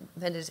it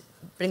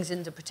brings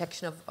in the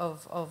protection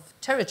of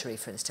territory,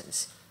 for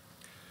instance?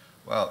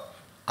 Well,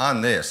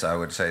 on this, I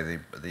would say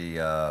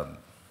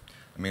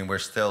I mean, we're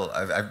still,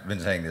 I've been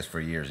saying this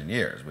for years and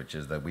years, which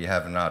is that we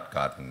have not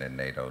gotten in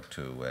NATO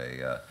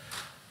to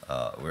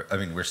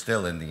we're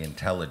still in the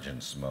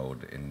intelligence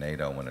mode in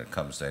NATO when it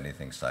comes to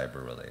anything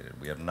cyber related.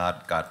 We have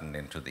not gotten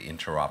into the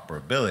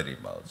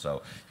interoperability mode.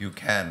 So you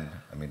can,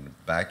 I mean,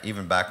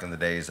 even back in the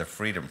days of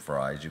freedom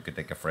fries, you could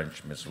take a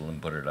French missile and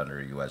put it under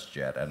a US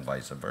jet and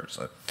vice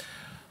versa.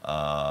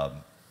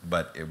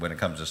 But when it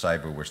comes to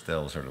cyber, we're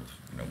still sort of,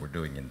 you know, we're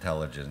doing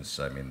intelligence.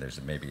 I mean,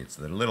 maybe it's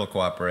the little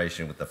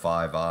cooperation with the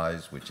Five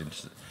Eyes, which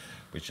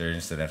are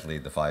incidentally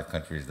the 5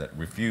 countries that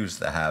refuse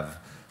to have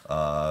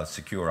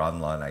secure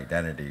online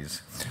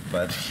identities,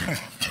 but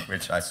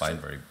which I find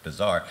very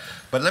bizarre.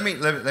 But let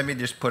me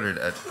just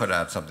put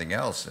out something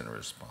else in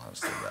response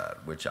to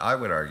that, which I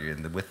would argue,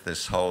 with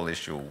this whole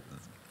issue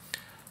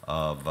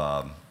of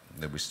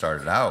that we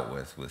started out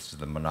with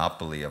the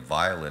monopoly of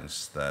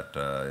violence that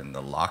in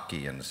the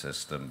Lockean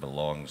system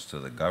belongs to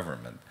the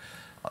government.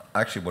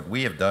 Actually, what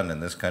we have done in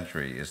this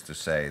country is to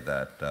say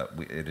that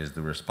it is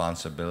the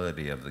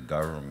responsibility of the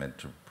government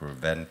to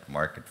prevent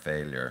market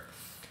failure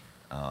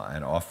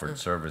and offer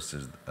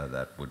services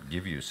that would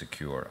give you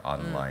secure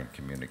online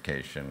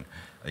communication,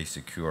 a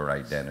secure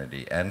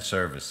identity, and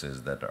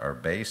services that are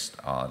based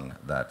on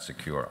that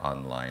secure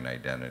online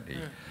identity.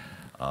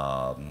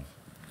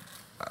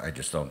 I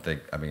just don't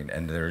think, I mean,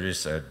 and there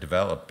is a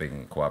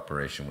developing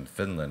cooperation with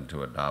Finland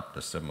to adopt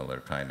a similar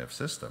kind of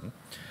system.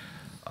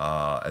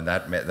 And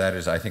that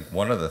is, I think,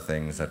 one of the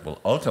things that will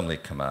ultimately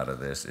come out of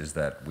this is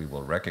that we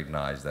will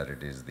recognize that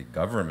it is the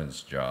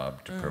government's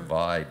job to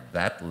provide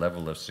that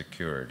level of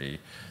security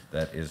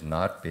that is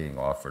not being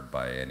offered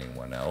by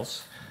anyone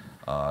else,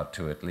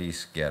 to at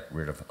least get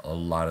rid of a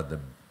lot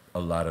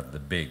of the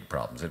big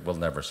problems. It will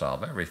never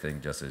solve everything,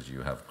 just as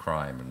you have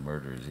crime and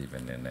murders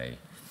even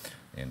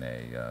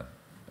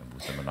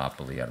with the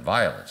monopoly on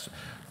violence.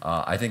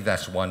 I think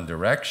that's one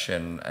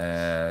direction,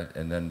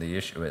 and then the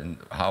issue and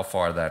how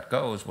far that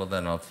goes will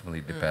then ultimately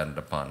depend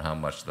upon how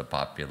much the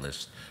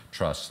populace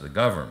trusts the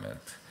government.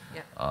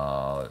 Yeah.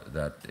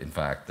 That in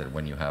fact, that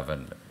when you have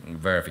a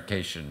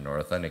verification or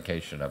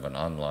authentication of an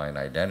online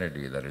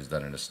identity that is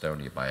done in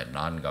Estonia by a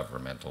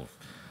non-governmental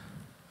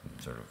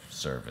sort of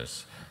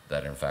service,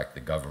 that in fact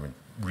the government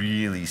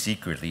really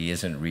secretly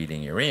isn't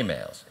reading your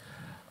emails.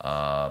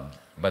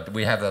 But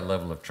we have that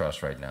level of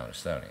trust right now in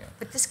Estonia.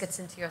 But this gets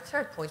into your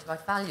third point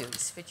about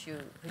values, which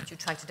you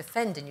try to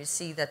defend, and you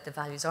see that the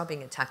values are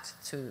being attacked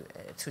through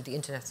the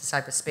internet and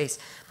cyberspace.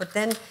 But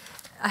then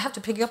I have to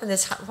pick you up on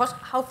this.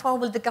 How far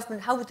will the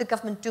government? How would the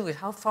government do it?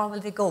 How far will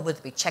they go? Will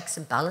there be checks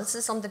and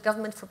balances on the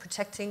government for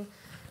protecting?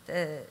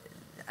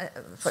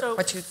 So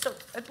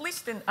at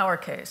least in our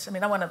case, I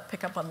mean, I want to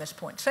pick up on this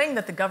point. Saying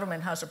that the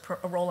government has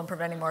a role in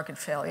preventing market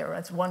failure,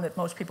 that's one that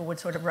most people would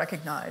sort of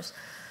recognize.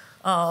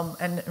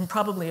 And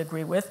probably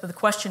agree with. But the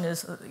question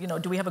is, you know,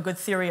 do we have a good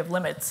theory of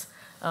limits?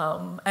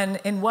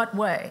 And in what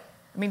way?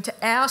 I mean,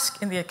 to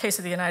ask, in the case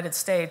of the United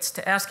States,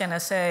 to ask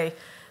NSA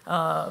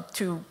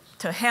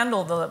to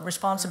handle the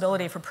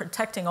responsibility for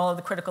protecting all of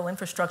the critical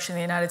infrastructure in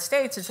the United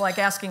States is like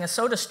asking a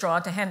soda straw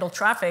to handle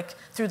traffic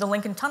through the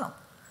Lincoln Tunnel.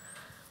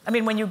 I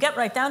mean, when you get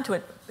right down to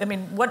it, I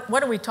mean,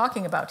 what are we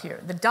talking about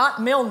here? The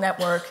 .mil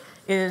network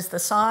is the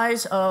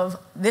size of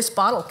this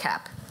bottle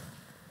cap.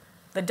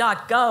 The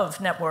 .gov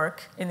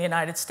network in the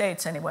United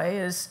States, anyway,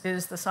 is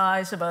the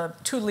size of a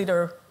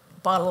 2-liter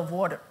bottle of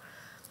water.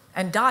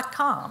 And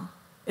 .com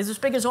is as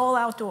big as all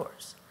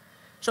outdoors.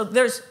 So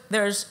there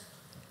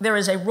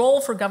is a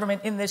role for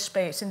government in this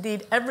space.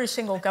 Indeed, every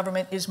single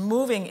government is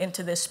moving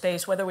into this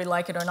space, whether we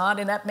like it or not,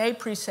 and that may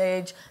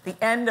presage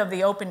the end of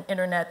the open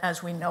internet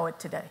as we know it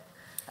today,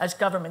 as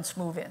governments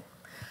move in.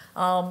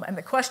 And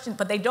the question,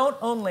 but they don't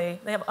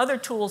only, they have other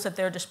tools at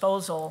their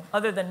disposal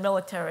other than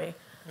military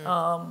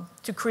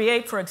to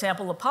create, for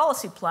example, a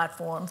policy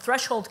platform,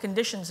 threshold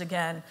conditions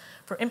again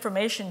for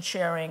information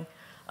sharing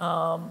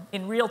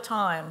in real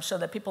time so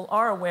that people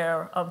are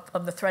aware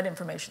of the threat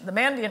information. The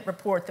Mandiant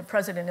report that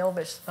President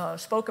Ilves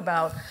spoke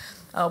about,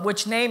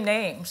 which named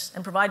names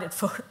and provided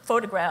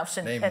photographs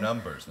and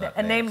numbers, not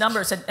and names. named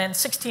numbers and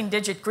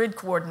 16-digit grid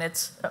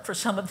coordinates for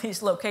some of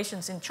these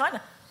locations in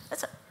China.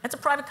 That's a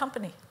private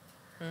company.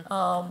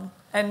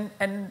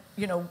 And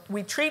you know,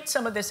 we treat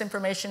some of this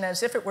information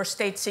as if it were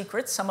state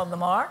secrets. Some of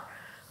them are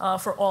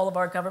for all of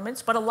our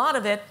governments, but a lot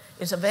of it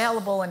is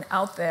available and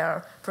out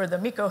there for the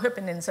Mikko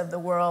Hyppönens of the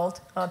world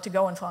to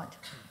go and find.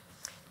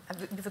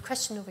 We have a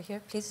question over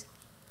here, please.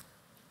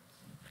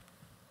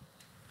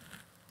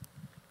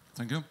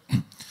 Thank you.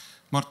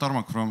 Mart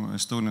Tarmak from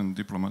Estonian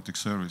Diplomatic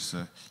Service,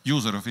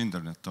 user of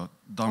internet, or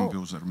dumb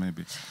user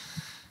maybe.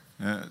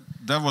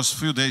 There was a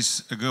few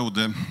days ago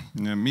the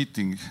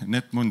meeting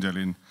Net Mundial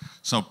in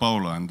Sao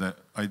Paulo, and the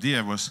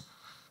idea was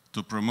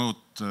to promote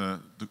the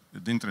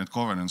internet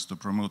governance, to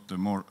promote a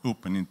more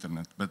open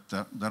internet. But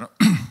there are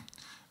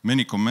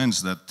many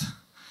comments that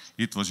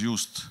it was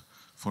used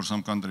for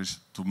some countries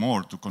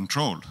to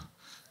control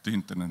the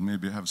internet.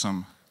 Maybe you have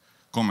some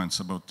comments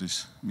about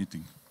this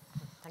meeting.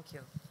 Thank you.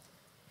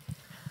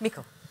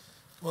 Mikko.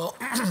 Well,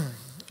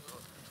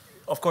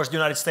 of course, the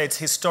United States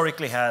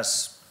historically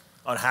has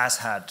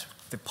had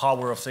the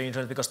power of the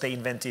internet because they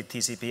invented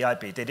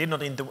TCP/IP. They did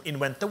not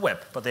invent the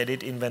web, but they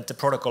did invent the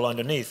protocol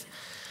underneath.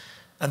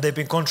 And they've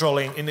been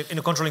controlling in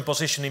a controlling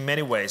position in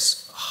many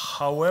ways.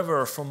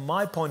 However, from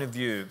my point of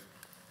view,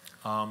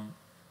 the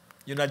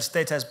United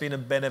States has been a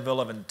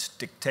benevolent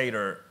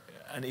dictator.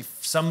 And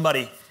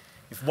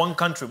if one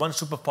country, one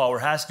superpower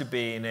has to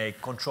be in a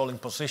controlling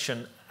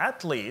position,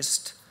 at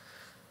least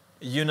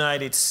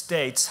United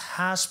States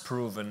has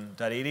proven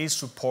that it is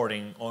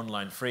supporting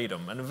online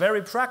freedom. And a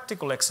very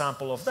practical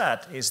example of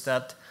that is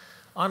that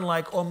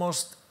unlike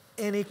almost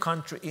any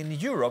country in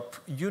Europe,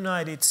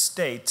 United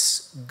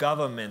States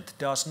government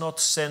does not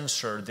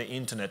censor the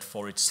internet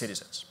for its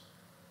citizens.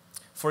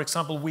 For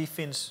example, we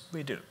Finns,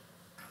 we do.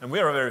 And we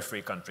are a very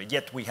free country,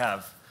 yet we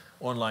have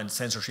online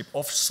censorship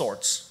of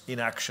sorts in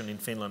action in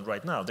Finland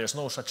right now. There's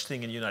no such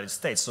thing in the United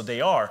States. So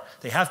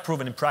they have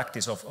proven in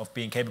practice of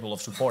being capable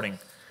of supporting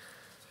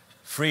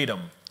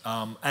freedom.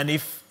 And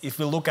if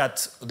we look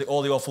at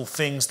all the awful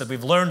things that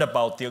we've learned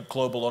about the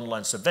global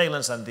online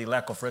surveillance and the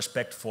lack of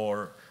respect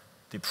for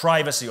the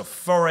privacy of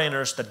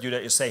foreigners that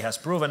you say has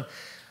proven,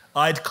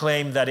 I'd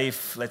claim that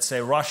if, let's say,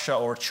 Russia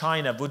or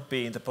China would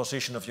be in the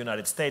position of the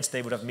United States,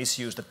 they would have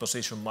misused that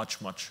position much,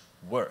 much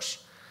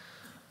worse.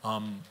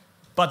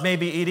 But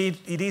maybe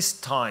it is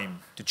time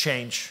to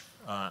change,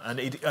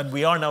 and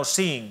we are now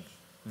seeing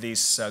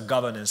this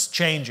governance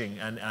changing,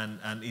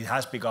 and it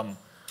has become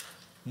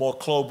more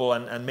global,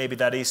 and maybe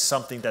that is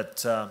something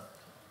that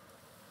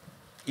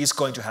is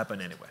going to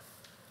happen anyway.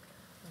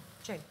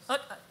 Jane. I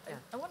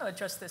want to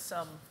address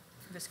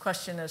this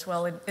question as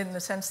well in the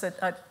sense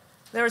that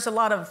there is a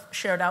lot of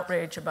shared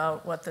outrage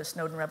about what the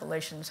Snowden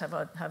revelations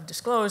have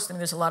disclosed, and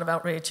there's a lot of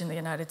outrage in the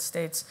United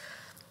States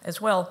as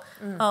well.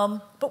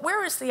 But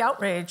where is the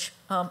outrage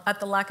at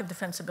the lack of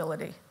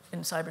defensibility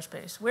in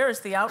cyberspace? Where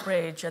is the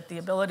outrage at the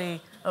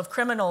ability of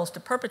criminals to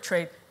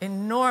perpetrate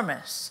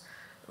enormous,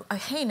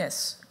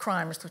 heinous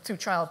crimes through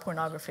child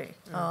pornography?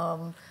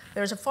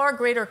 There's a far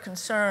greater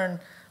concern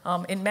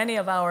in many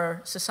of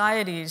our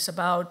societies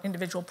about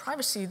individual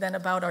privacy than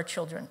about our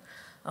children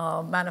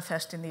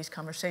manifest in these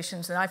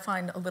conversations that I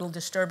find a little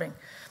disturbing.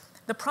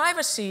 The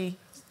privacy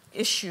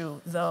issue,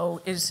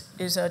 though,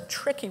 is a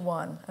tricky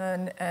one.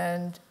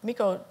 And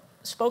Mikko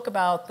spoke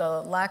about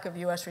the lack of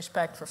U.S.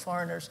 respect for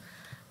foreigners'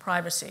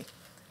 privacy.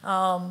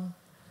 And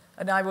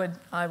I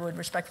would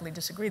respectfully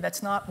disagree.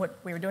 That's not what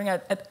we were doing.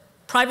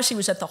 Privacy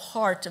was at the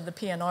heart of the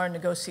PNR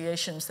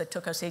negotiations that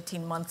took us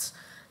 18 months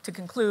to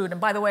conclude. And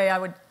by the way, I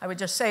would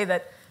just say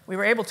that we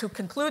were able to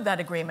conclude that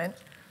agreement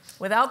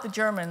without the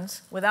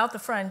Germans, without the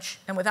French,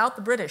 and without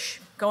the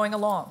British going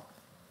along.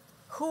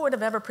 Who would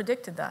have ever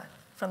predicted that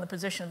from the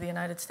position of the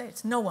United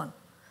States? No one.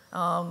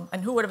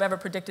 And who would have ever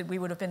predicted we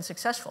would have been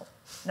successful?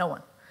 No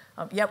one.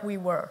 Yet we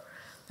were.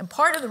 And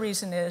part of the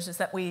reason is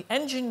that we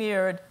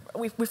engineered,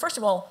 we first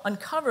of all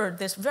uncovered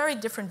this very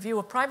different view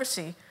of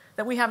privacy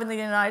that we have in the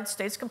United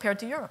States compared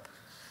to Europe.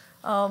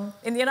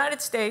 In the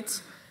United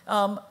States,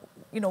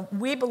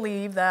 we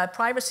believe that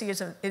privacy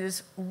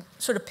is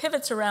sort of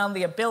pivots around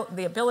the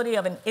ability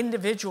of an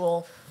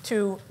individual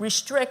to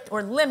restrict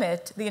or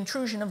limit the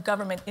intrusion of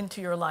government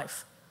into your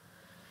life.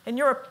 In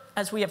Europe,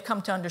 as we have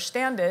come to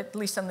understand it, at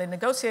least on the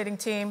negotiating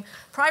team,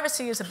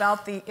 privacy is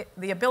about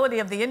the ability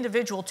of the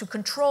individual to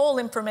control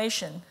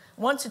information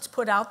once it's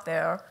put out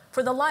there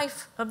for the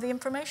life of the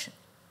information.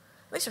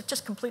 These are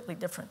just completely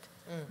different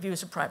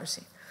views of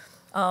privacy.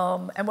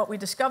 And what we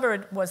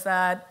discovered was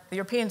that the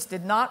Europeans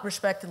did not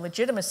respect the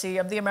legitimacy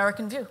of the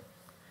American view.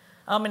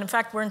 And in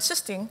fact, we're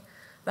insisting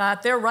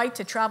that their right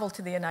to travel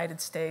to the United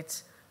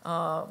States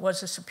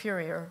was a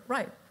superior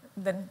right.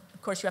 Then,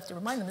 of course, you have to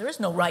remind them there is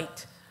no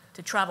right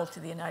to travel to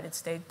the United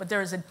States, but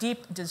there is a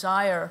deep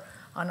desire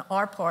on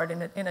our part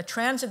in a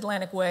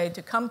transatlantic way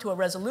to come to a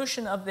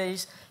resolution of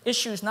these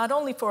issues, not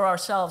only for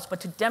ourselves,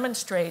 but to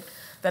demonstrate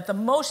that the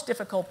most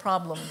difficult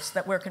problems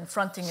that we're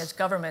confronting as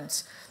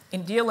governments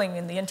in dealing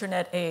in the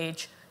internet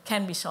age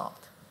can be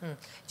solved.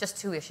 Just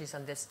 2 issues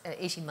on this.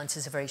 18 months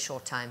is a very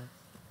short time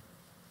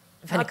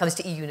when it comes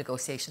to EU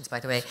negotiations, by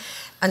the way.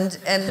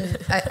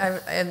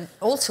 And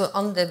also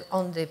on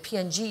the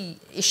PNG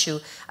issue,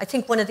 I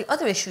think one of the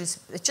other issues,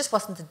 it just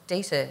wasn't the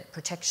data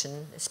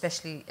protection,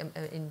 especially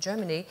in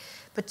Germany,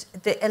 but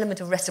the element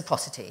of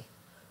reciprocity.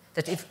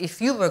 That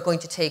if you were going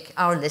to take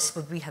our list,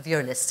 would we have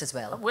your list as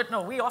well?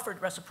 No, we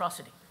offered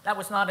reciprocity. That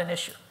was not an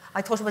issue.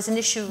 I thought it was an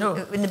issue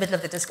in the middle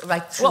of the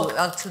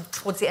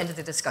towards the end of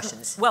the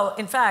discussions. Well,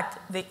 in fact,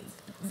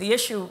 the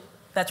issue,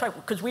 that's right,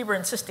 because we were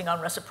insisting on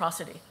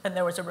reciprocity, and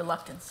there was a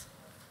reluctance.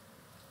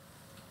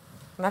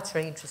 And that's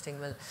very interesting.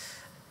 Well,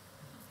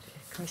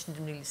 the Commission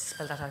didn't really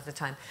spell that out at the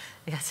time.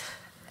 Yes.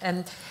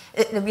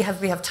 We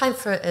have time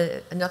for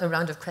another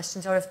round of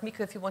questions, or if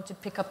Mikko, if you want to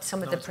pick up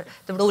some of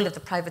the role of the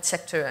private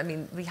sector. I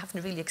mean, we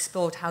haven't really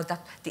explored how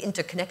the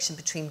interconnection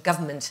between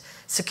government,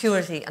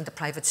 security, and the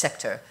private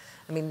sector.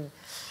 I mean,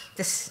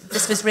 this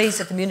was raised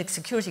at the Munich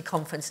Security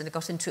Conference, and it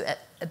got into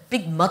a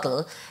big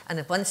muddle. And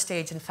at one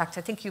stage, in fact,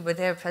 I think you were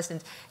there,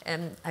 President,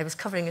 I was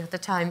covering it at the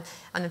time,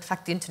 and in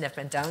fact, the internet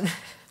went down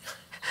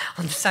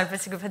on the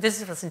cybersecurity.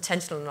 This was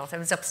intentional or not. I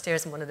was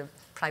upstairs in one of the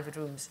private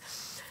rooms.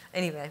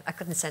 Anyway, I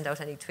couldn't send out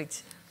any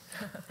tweets.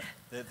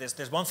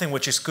 There's one thing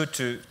which is good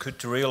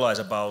to realize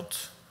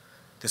about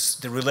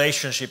the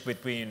relationship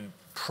between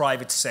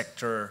private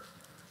sector,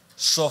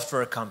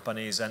 software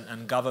companies,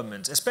 and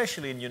governments,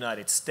 especially in the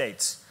United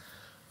States.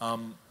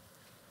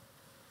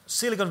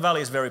 Silicon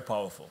Valley is very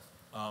powerful.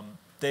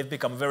 They've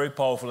become very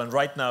powerful, and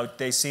right now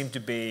they seem to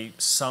be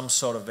some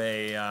sort of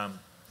a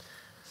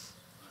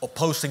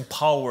opposing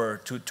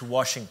power to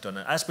Washington.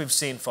 As we've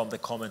seen from the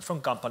comments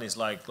from companies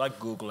like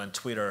Google and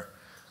Twitter,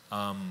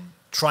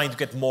 trying to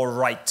get more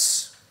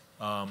rights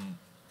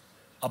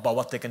about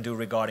what they can do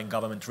regarding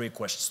government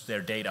requests to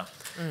their data.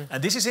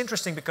 And this is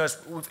interesting because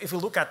if you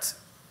look at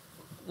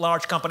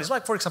large companies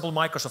like, for example,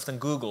 Microsoft and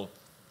Google,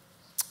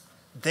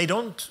 they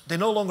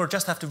no longer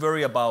just have to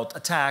worry about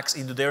attacks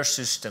into their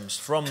systems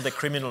from the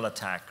criminal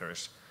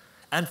attackers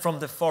and from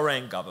the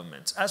foreign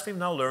governments. As we've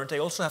now learned, they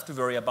also have to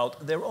worry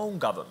about their own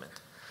government.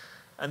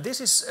 And this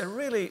is a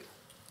really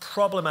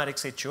problematic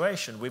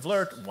situation. We've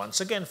learned once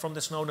again from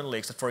the Snowden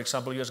leaks that, for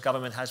example, US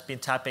government has been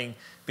tapping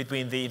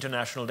between the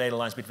international data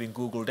lines between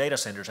Google data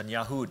centers and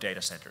Yahoo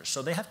data centers.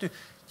 So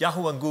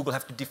Yahoo and Google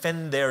have to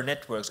defend their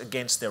networks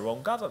against their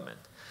own government.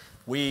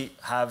 We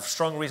have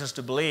strong reasons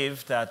to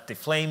believe that the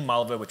Flame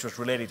malware, which was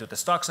related to the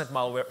Stuxnet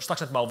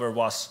malware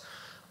was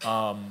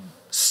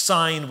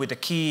signed with a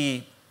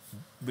key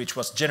which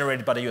was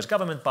generated by the US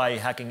government by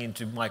hacking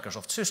into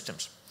Microsoft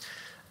systems.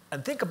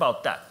 And think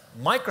about that.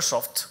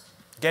 Microsoft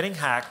getting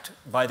hacked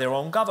by their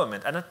own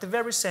government, and at the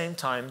very same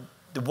time,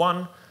 the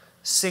one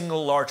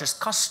single largest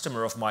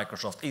customer of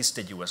Microsoft is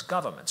the US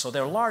government. So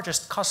their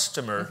largest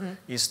customer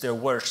is their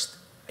worst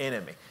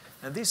enemy.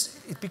 And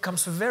it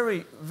becomes a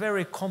very,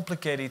 very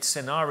complicated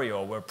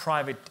scenario where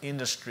private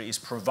industry is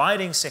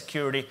providing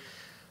security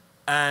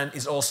and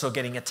is also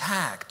getting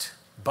attacked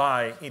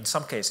by, in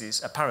some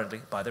cases,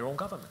 apparently, by their own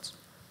governments.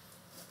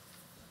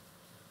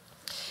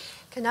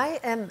 Can I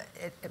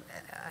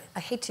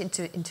hate to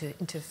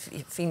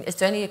intervene. Is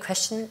there any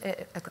question?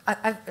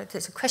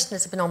 There's a question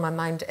that's been on my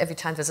mind every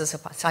time there's a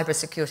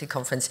cybersecurity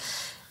conference.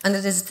 And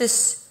it is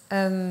this,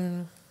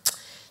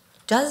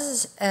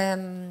 does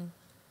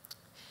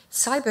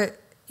cyber,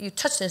 you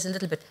touched on this a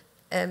little bit,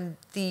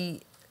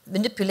 the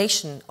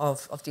manipulation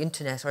of the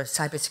internet or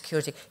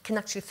cybersecurity can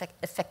actually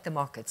affect the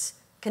markets,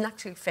 can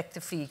actually affect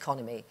the free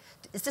economy.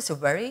 Is this a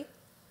worry?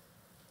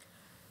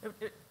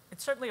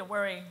 It's certainly a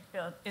worry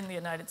in the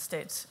United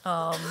States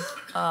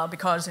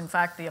because, in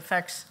fact, the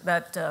effects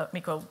that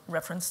Mikko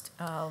referenced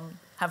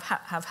have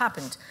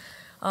happened.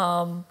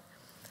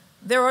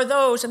 There are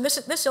those, and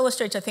this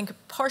illustrates, I think, a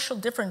partial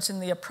difference in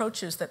the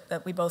approaches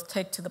that we both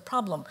take to the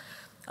problem.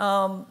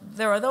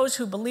 There are those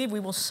who believe we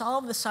will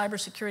solve the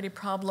cybersecurity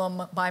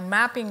problem by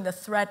mapping the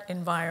threat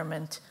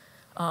environment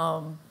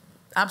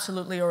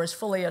absolutely or as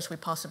fully as we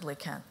possibly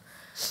can.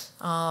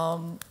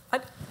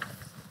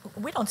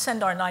 We don't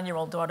send our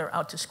 9-year-old daughter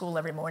out to school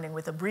every morning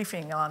with a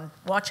briefing on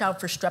watch out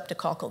for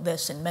streptococcal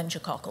this and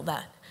meningococcal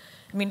that.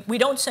 I mean, we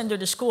don't send her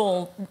to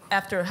school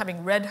after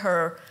having read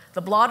her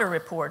the blotter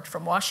report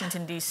from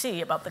Washington, D.C.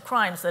 about the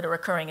crimes that are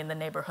occurring in the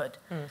neighborhood.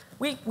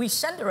 We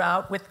send her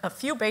out with a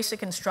few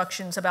basic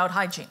instructions about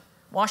hygiene.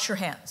 Wash your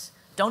hands.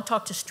 Don't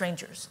talk to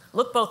strangers.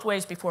 Look both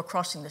ways before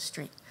crossing the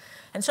street.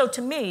 And so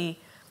to me,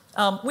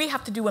 we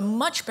have to do a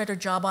much better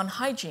job on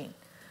hygiene.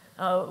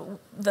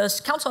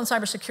 The Council on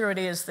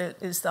Cybersecurity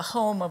is the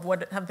home of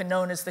what have been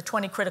known as the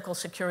 20 critical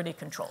security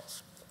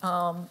controls.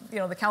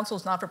 The Council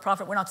is not for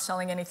profit. We're not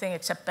selling anything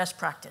except best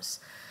practice.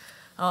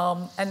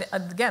 And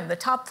again, the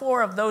top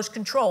 4 of those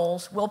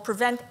controls will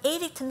prevent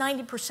 80 to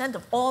 90%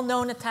 of all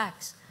known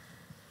attacks.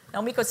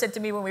 Now, Mikko said to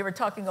me when we were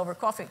talking over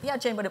coffee, yeah,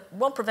 Jane, but it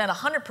won't prevent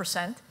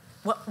 100%.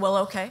 Well,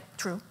 okay,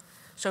 true.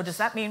 So does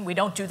that mean we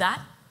don't do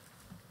that?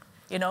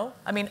 You know,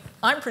 I mean,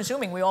 I'm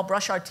presuming we all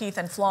brush our teeth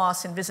and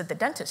floss and visit the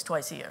dentist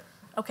twice a year.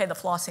 Okay, the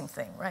flossing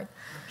thing, right?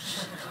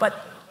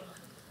 But,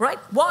 right,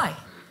 why?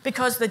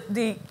 Because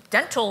the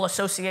dental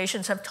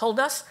associations have told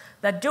us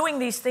that doing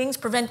these things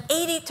prevent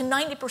 80 to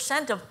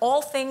 90% of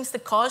all things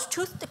that cause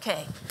tooth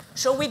decay.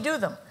 So we do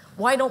them.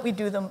 Why don't we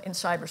do them in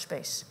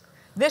cyberspace?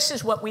 This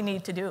is what we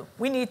need to do.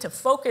 We need to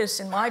focus,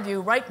 in my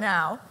view, right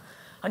now,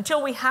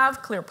 until we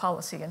have clear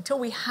policy, until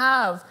we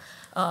have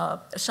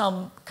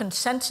some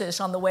consensus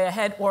on the way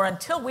ahead, or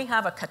until we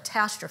have a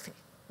catastrophe.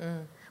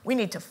 We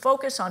need to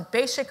focus on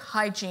basic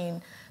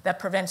hygiene that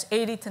prevents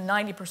 80 to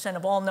 90%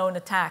 of all known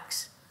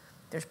attacks.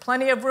 There's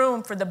plenty of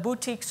room for the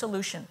boutique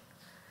solution.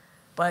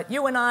 But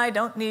you and I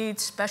don't need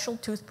special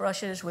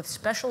toothbrushes with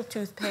special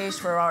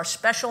toothpaste for our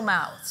special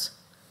mouths.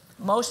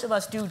 Most of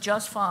us do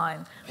just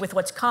fine with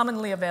what's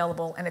commonly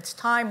available, and it's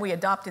time we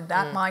adopted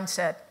that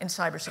mindset in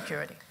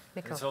cybersecurity.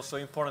 Mikko. It's also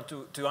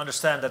important to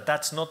understand that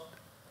that's not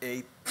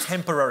a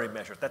temporary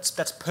measure. That's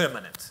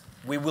permanent.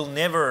 We will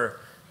never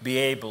be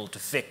able to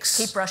fix...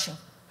 Keep brushing.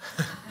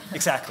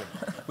 Exactly.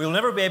 We will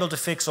never be able to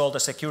fix all the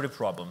security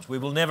problems. We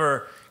will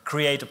never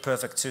create a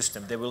perfect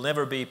system. There will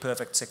never be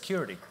perfect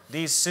security.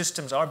 These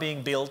systems are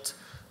being built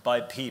by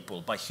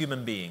people, by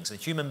human beings, and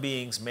human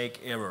beings make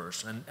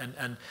errors.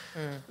 And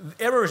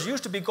errors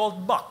used to be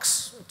called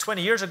bugs.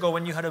 20 years ago,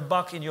 when you had a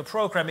bug in your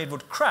program, it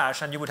would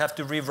crash and you would have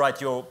to rewrite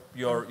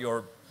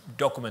your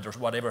document or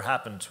whatever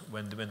happened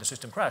when the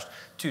system crashed.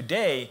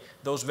 Today,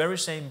 those very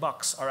same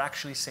bugs are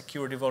actually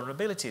security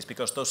vulnerabilities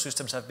because those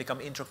systems have become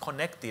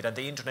interconnected and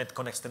the internet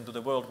connects them to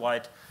the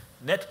worldwide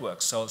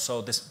networks.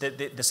 So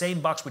the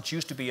same bugs which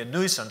used to be a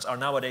nuisance are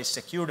nowadays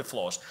security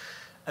flaws.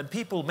 And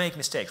people make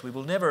mistakes. We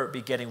will never be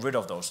getting rid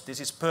of those. This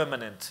is a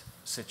permanent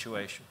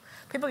situation.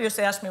 People used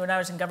to ask me when I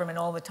was in government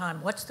all the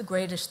time, what's the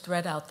greatest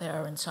threat out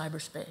there in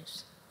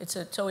cyberspace?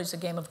 It's always a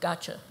game of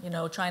gotcha, you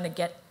know, trying to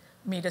get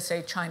me to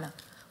say China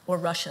or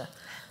Russia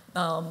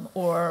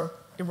or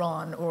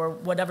Iran or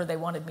whatever they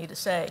wanted me to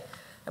say.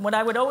 And what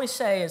I would always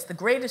say is the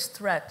greatest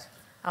threat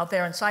out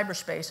there in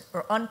cyberspace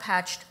are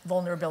unpatched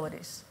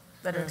vulnerabilities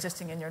that are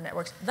existing in your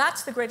networks.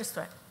 That's the greatest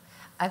threat.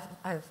 I've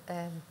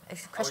a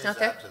question out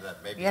there. To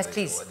that, maybe yes,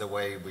 please. The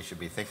way we should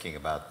be thinking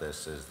about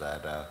this is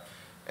that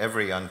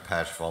every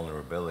unpatched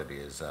vulnerability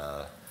is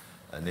a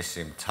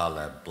Nissim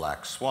Taleb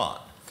black swan,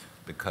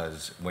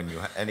 because when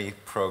you any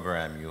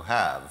program you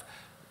have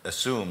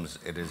assumes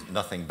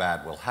nothing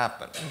bad will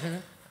happen,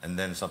 and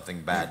then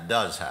something bad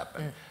does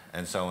happen.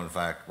 And so, in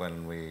fact,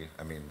 the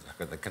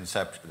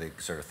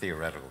sort of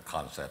theoretical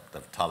concept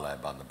of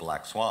Taleb on the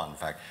black swan, in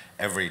fact,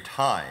 every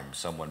time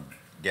someone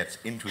gets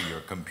into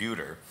your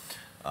computer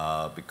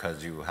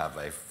because you have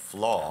a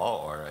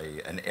flaw or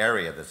an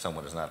area that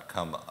someone has not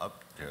come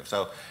up to.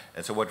 So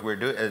what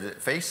we're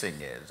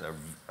facing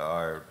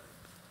are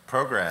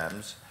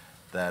programs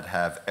that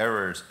have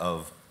errors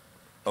of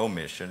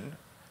omission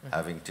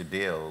having to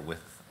deal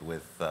with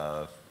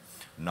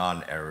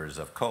non-errors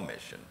of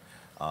commission.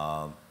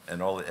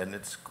 And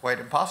it's quite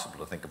impossible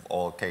to think of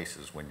all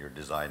cases when you're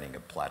designing a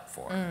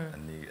platform.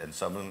 And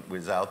someone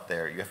was out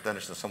there, you have to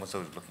understand someone's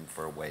always looking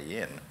for a way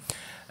in.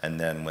 And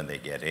then when they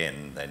get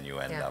in, then you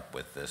end up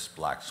with this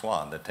black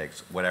swan that takes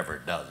whatever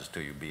it does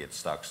to you, be it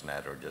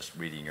Stuxnet or just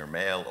reading your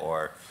mail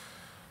or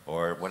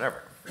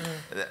whatever.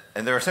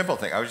 And there are simple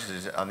things. I was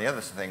just on the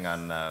other thing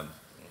on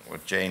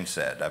what Jane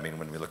said. I mean,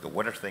 when we look at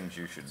what are things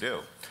you should do,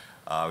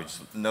 we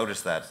just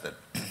noticed that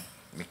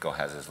Mikko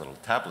has his little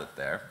tablet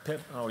there.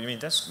 Oh, you mean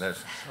this? When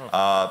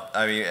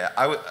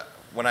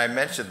I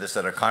mentioned this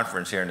at a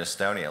conference here in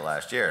Estonia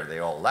last year, they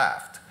all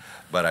laughed.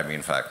 But I mean,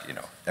 in fact, you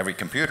know, every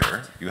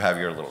computer, you have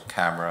your little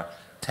camera,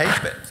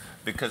 tape it,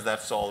 because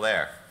that's all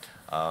there.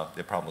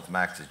 The problem with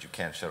Macs is you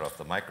can't shut off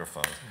the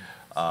microphone.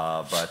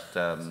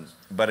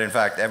 But in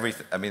fact,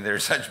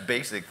 there's such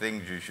basic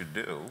things you should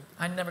do.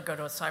 I never go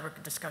to a cyber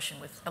discussion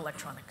with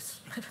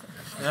electronics.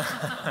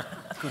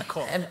 Good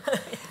call.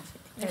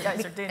 You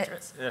guys are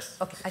dangerous. Yes.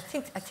 Okay, I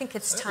think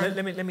it's time.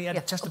 Let me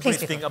add just a brief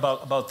thing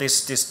about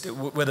this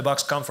where the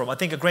bugs come from. I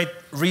think a great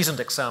recent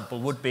example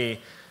would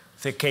be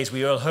the case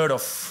we all heard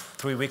of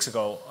 3 weeks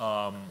ago,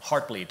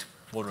 Heartbleed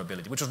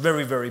vulnerability, which was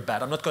very, very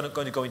bad. I'm not going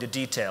to go into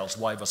details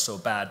why it was so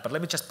bad, but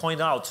let me just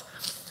point out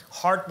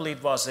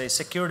Heartbleed was a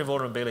security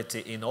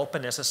vulnerability in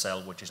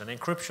OpenSSL, which is an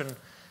encryption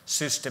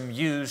system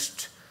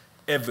used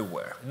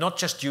everywhere, not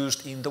just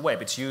used in the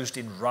web. It's used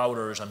in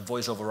routers and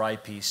voice over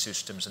IP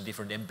systems and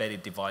different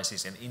embedded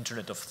devices and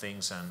Internet of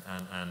Things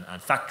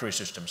and factory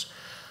systems.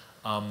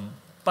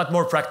 But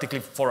more practically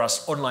for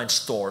us, online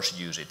stores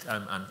use it.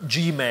 And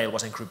Gmail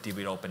was encrypted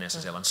with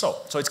OpenSSL and so.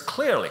 So it's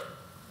clearly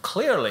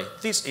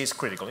this is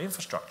critical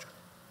infrastructure.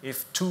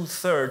 If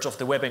 2/3 of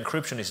the web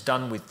encryption is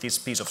done with this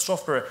piece of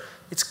software,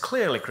 it's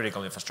clearly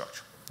critical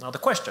infrastructure. Now the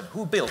question,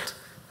 who built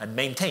and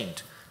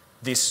maintained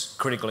this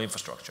critical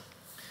infrastructure?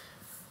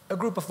 A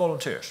group of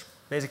volunteers,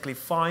 basically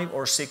 5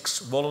 or 6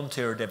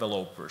 volunteer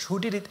developers who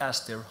did it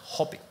as their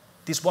hobby.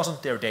 This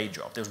wasn't their day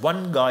job. There's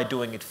one guy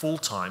doing it full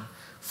time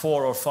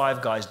 4 or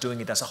 5 guys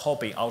doing it as a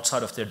hobby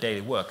outside of their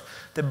daily work.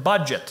 The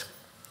budget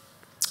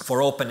for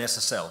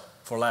OpenSSL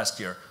for last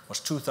year was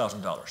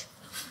 $2,000.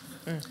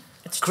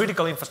 It's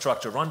critical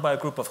infrastructure run by a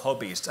group of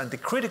hobbyists, and the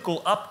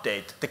critical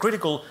update, the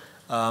critical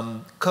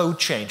code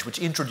change which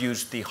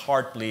introduced the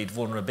Heartbleed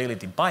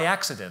vulnerability by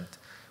accident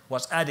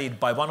was added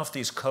by one of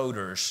these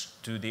coders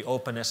to the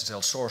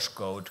OpenSSL source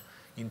code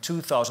in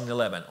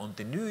 2011 on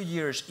the New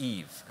Year's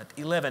Eve at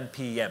 11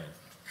 p.m.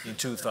 in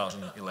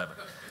 2011.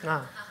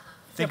 Wow.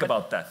 Think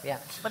about that. Yeah.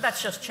 But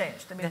that's just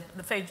changed. I mean,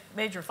 the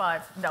major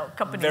 5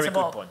 companies Very have good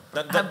all... point.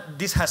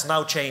 This has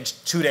now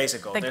changed 2 days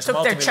ago. They There's took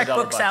a their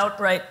multi-million-dollar checkbooks budget. out,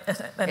 right,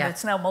 and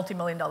it's now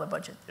multi-million-dollar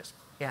budget. Yes.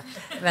 Yeah.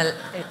 Well,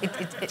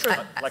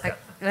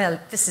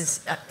 this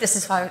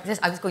is why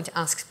I was going to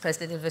ask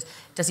President Ilves,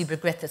 does he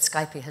regret that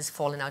Skype has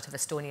fallen out of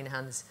Estonian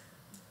hands?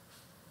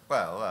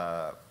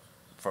 Well,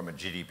 from a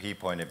GDP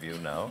point of view,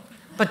 no.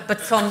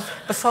 But from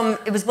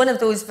it was one of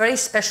those very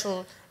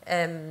special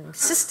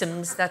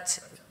systems that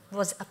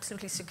was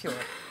absolutely secure.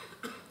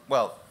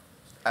 Well,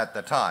 at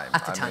the time.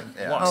 At the time. Mean,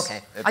 yeah.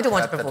 Okay. I don't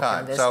want to provoke you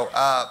on this. So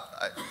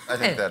I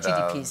think that...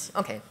 GDPs.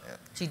 Okay. Yeah.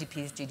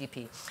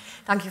 GDP.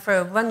 Thank you for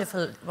a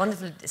wonderful,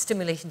 wonderful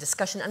stimulating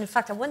discussion. And in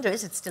fact, I wonder,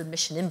 is it still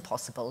mission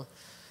impossible?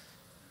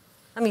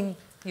 I mean,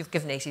 you've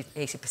given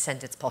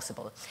 80%, it's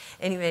possible.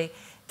 Anyway,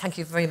 thank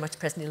you very much,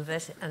 President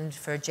Ilves, and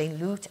for Jane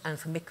Lute, and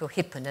for Mikko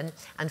Hyppönen,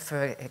 and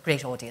for a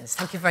great audience.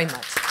 Thank you very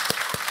much.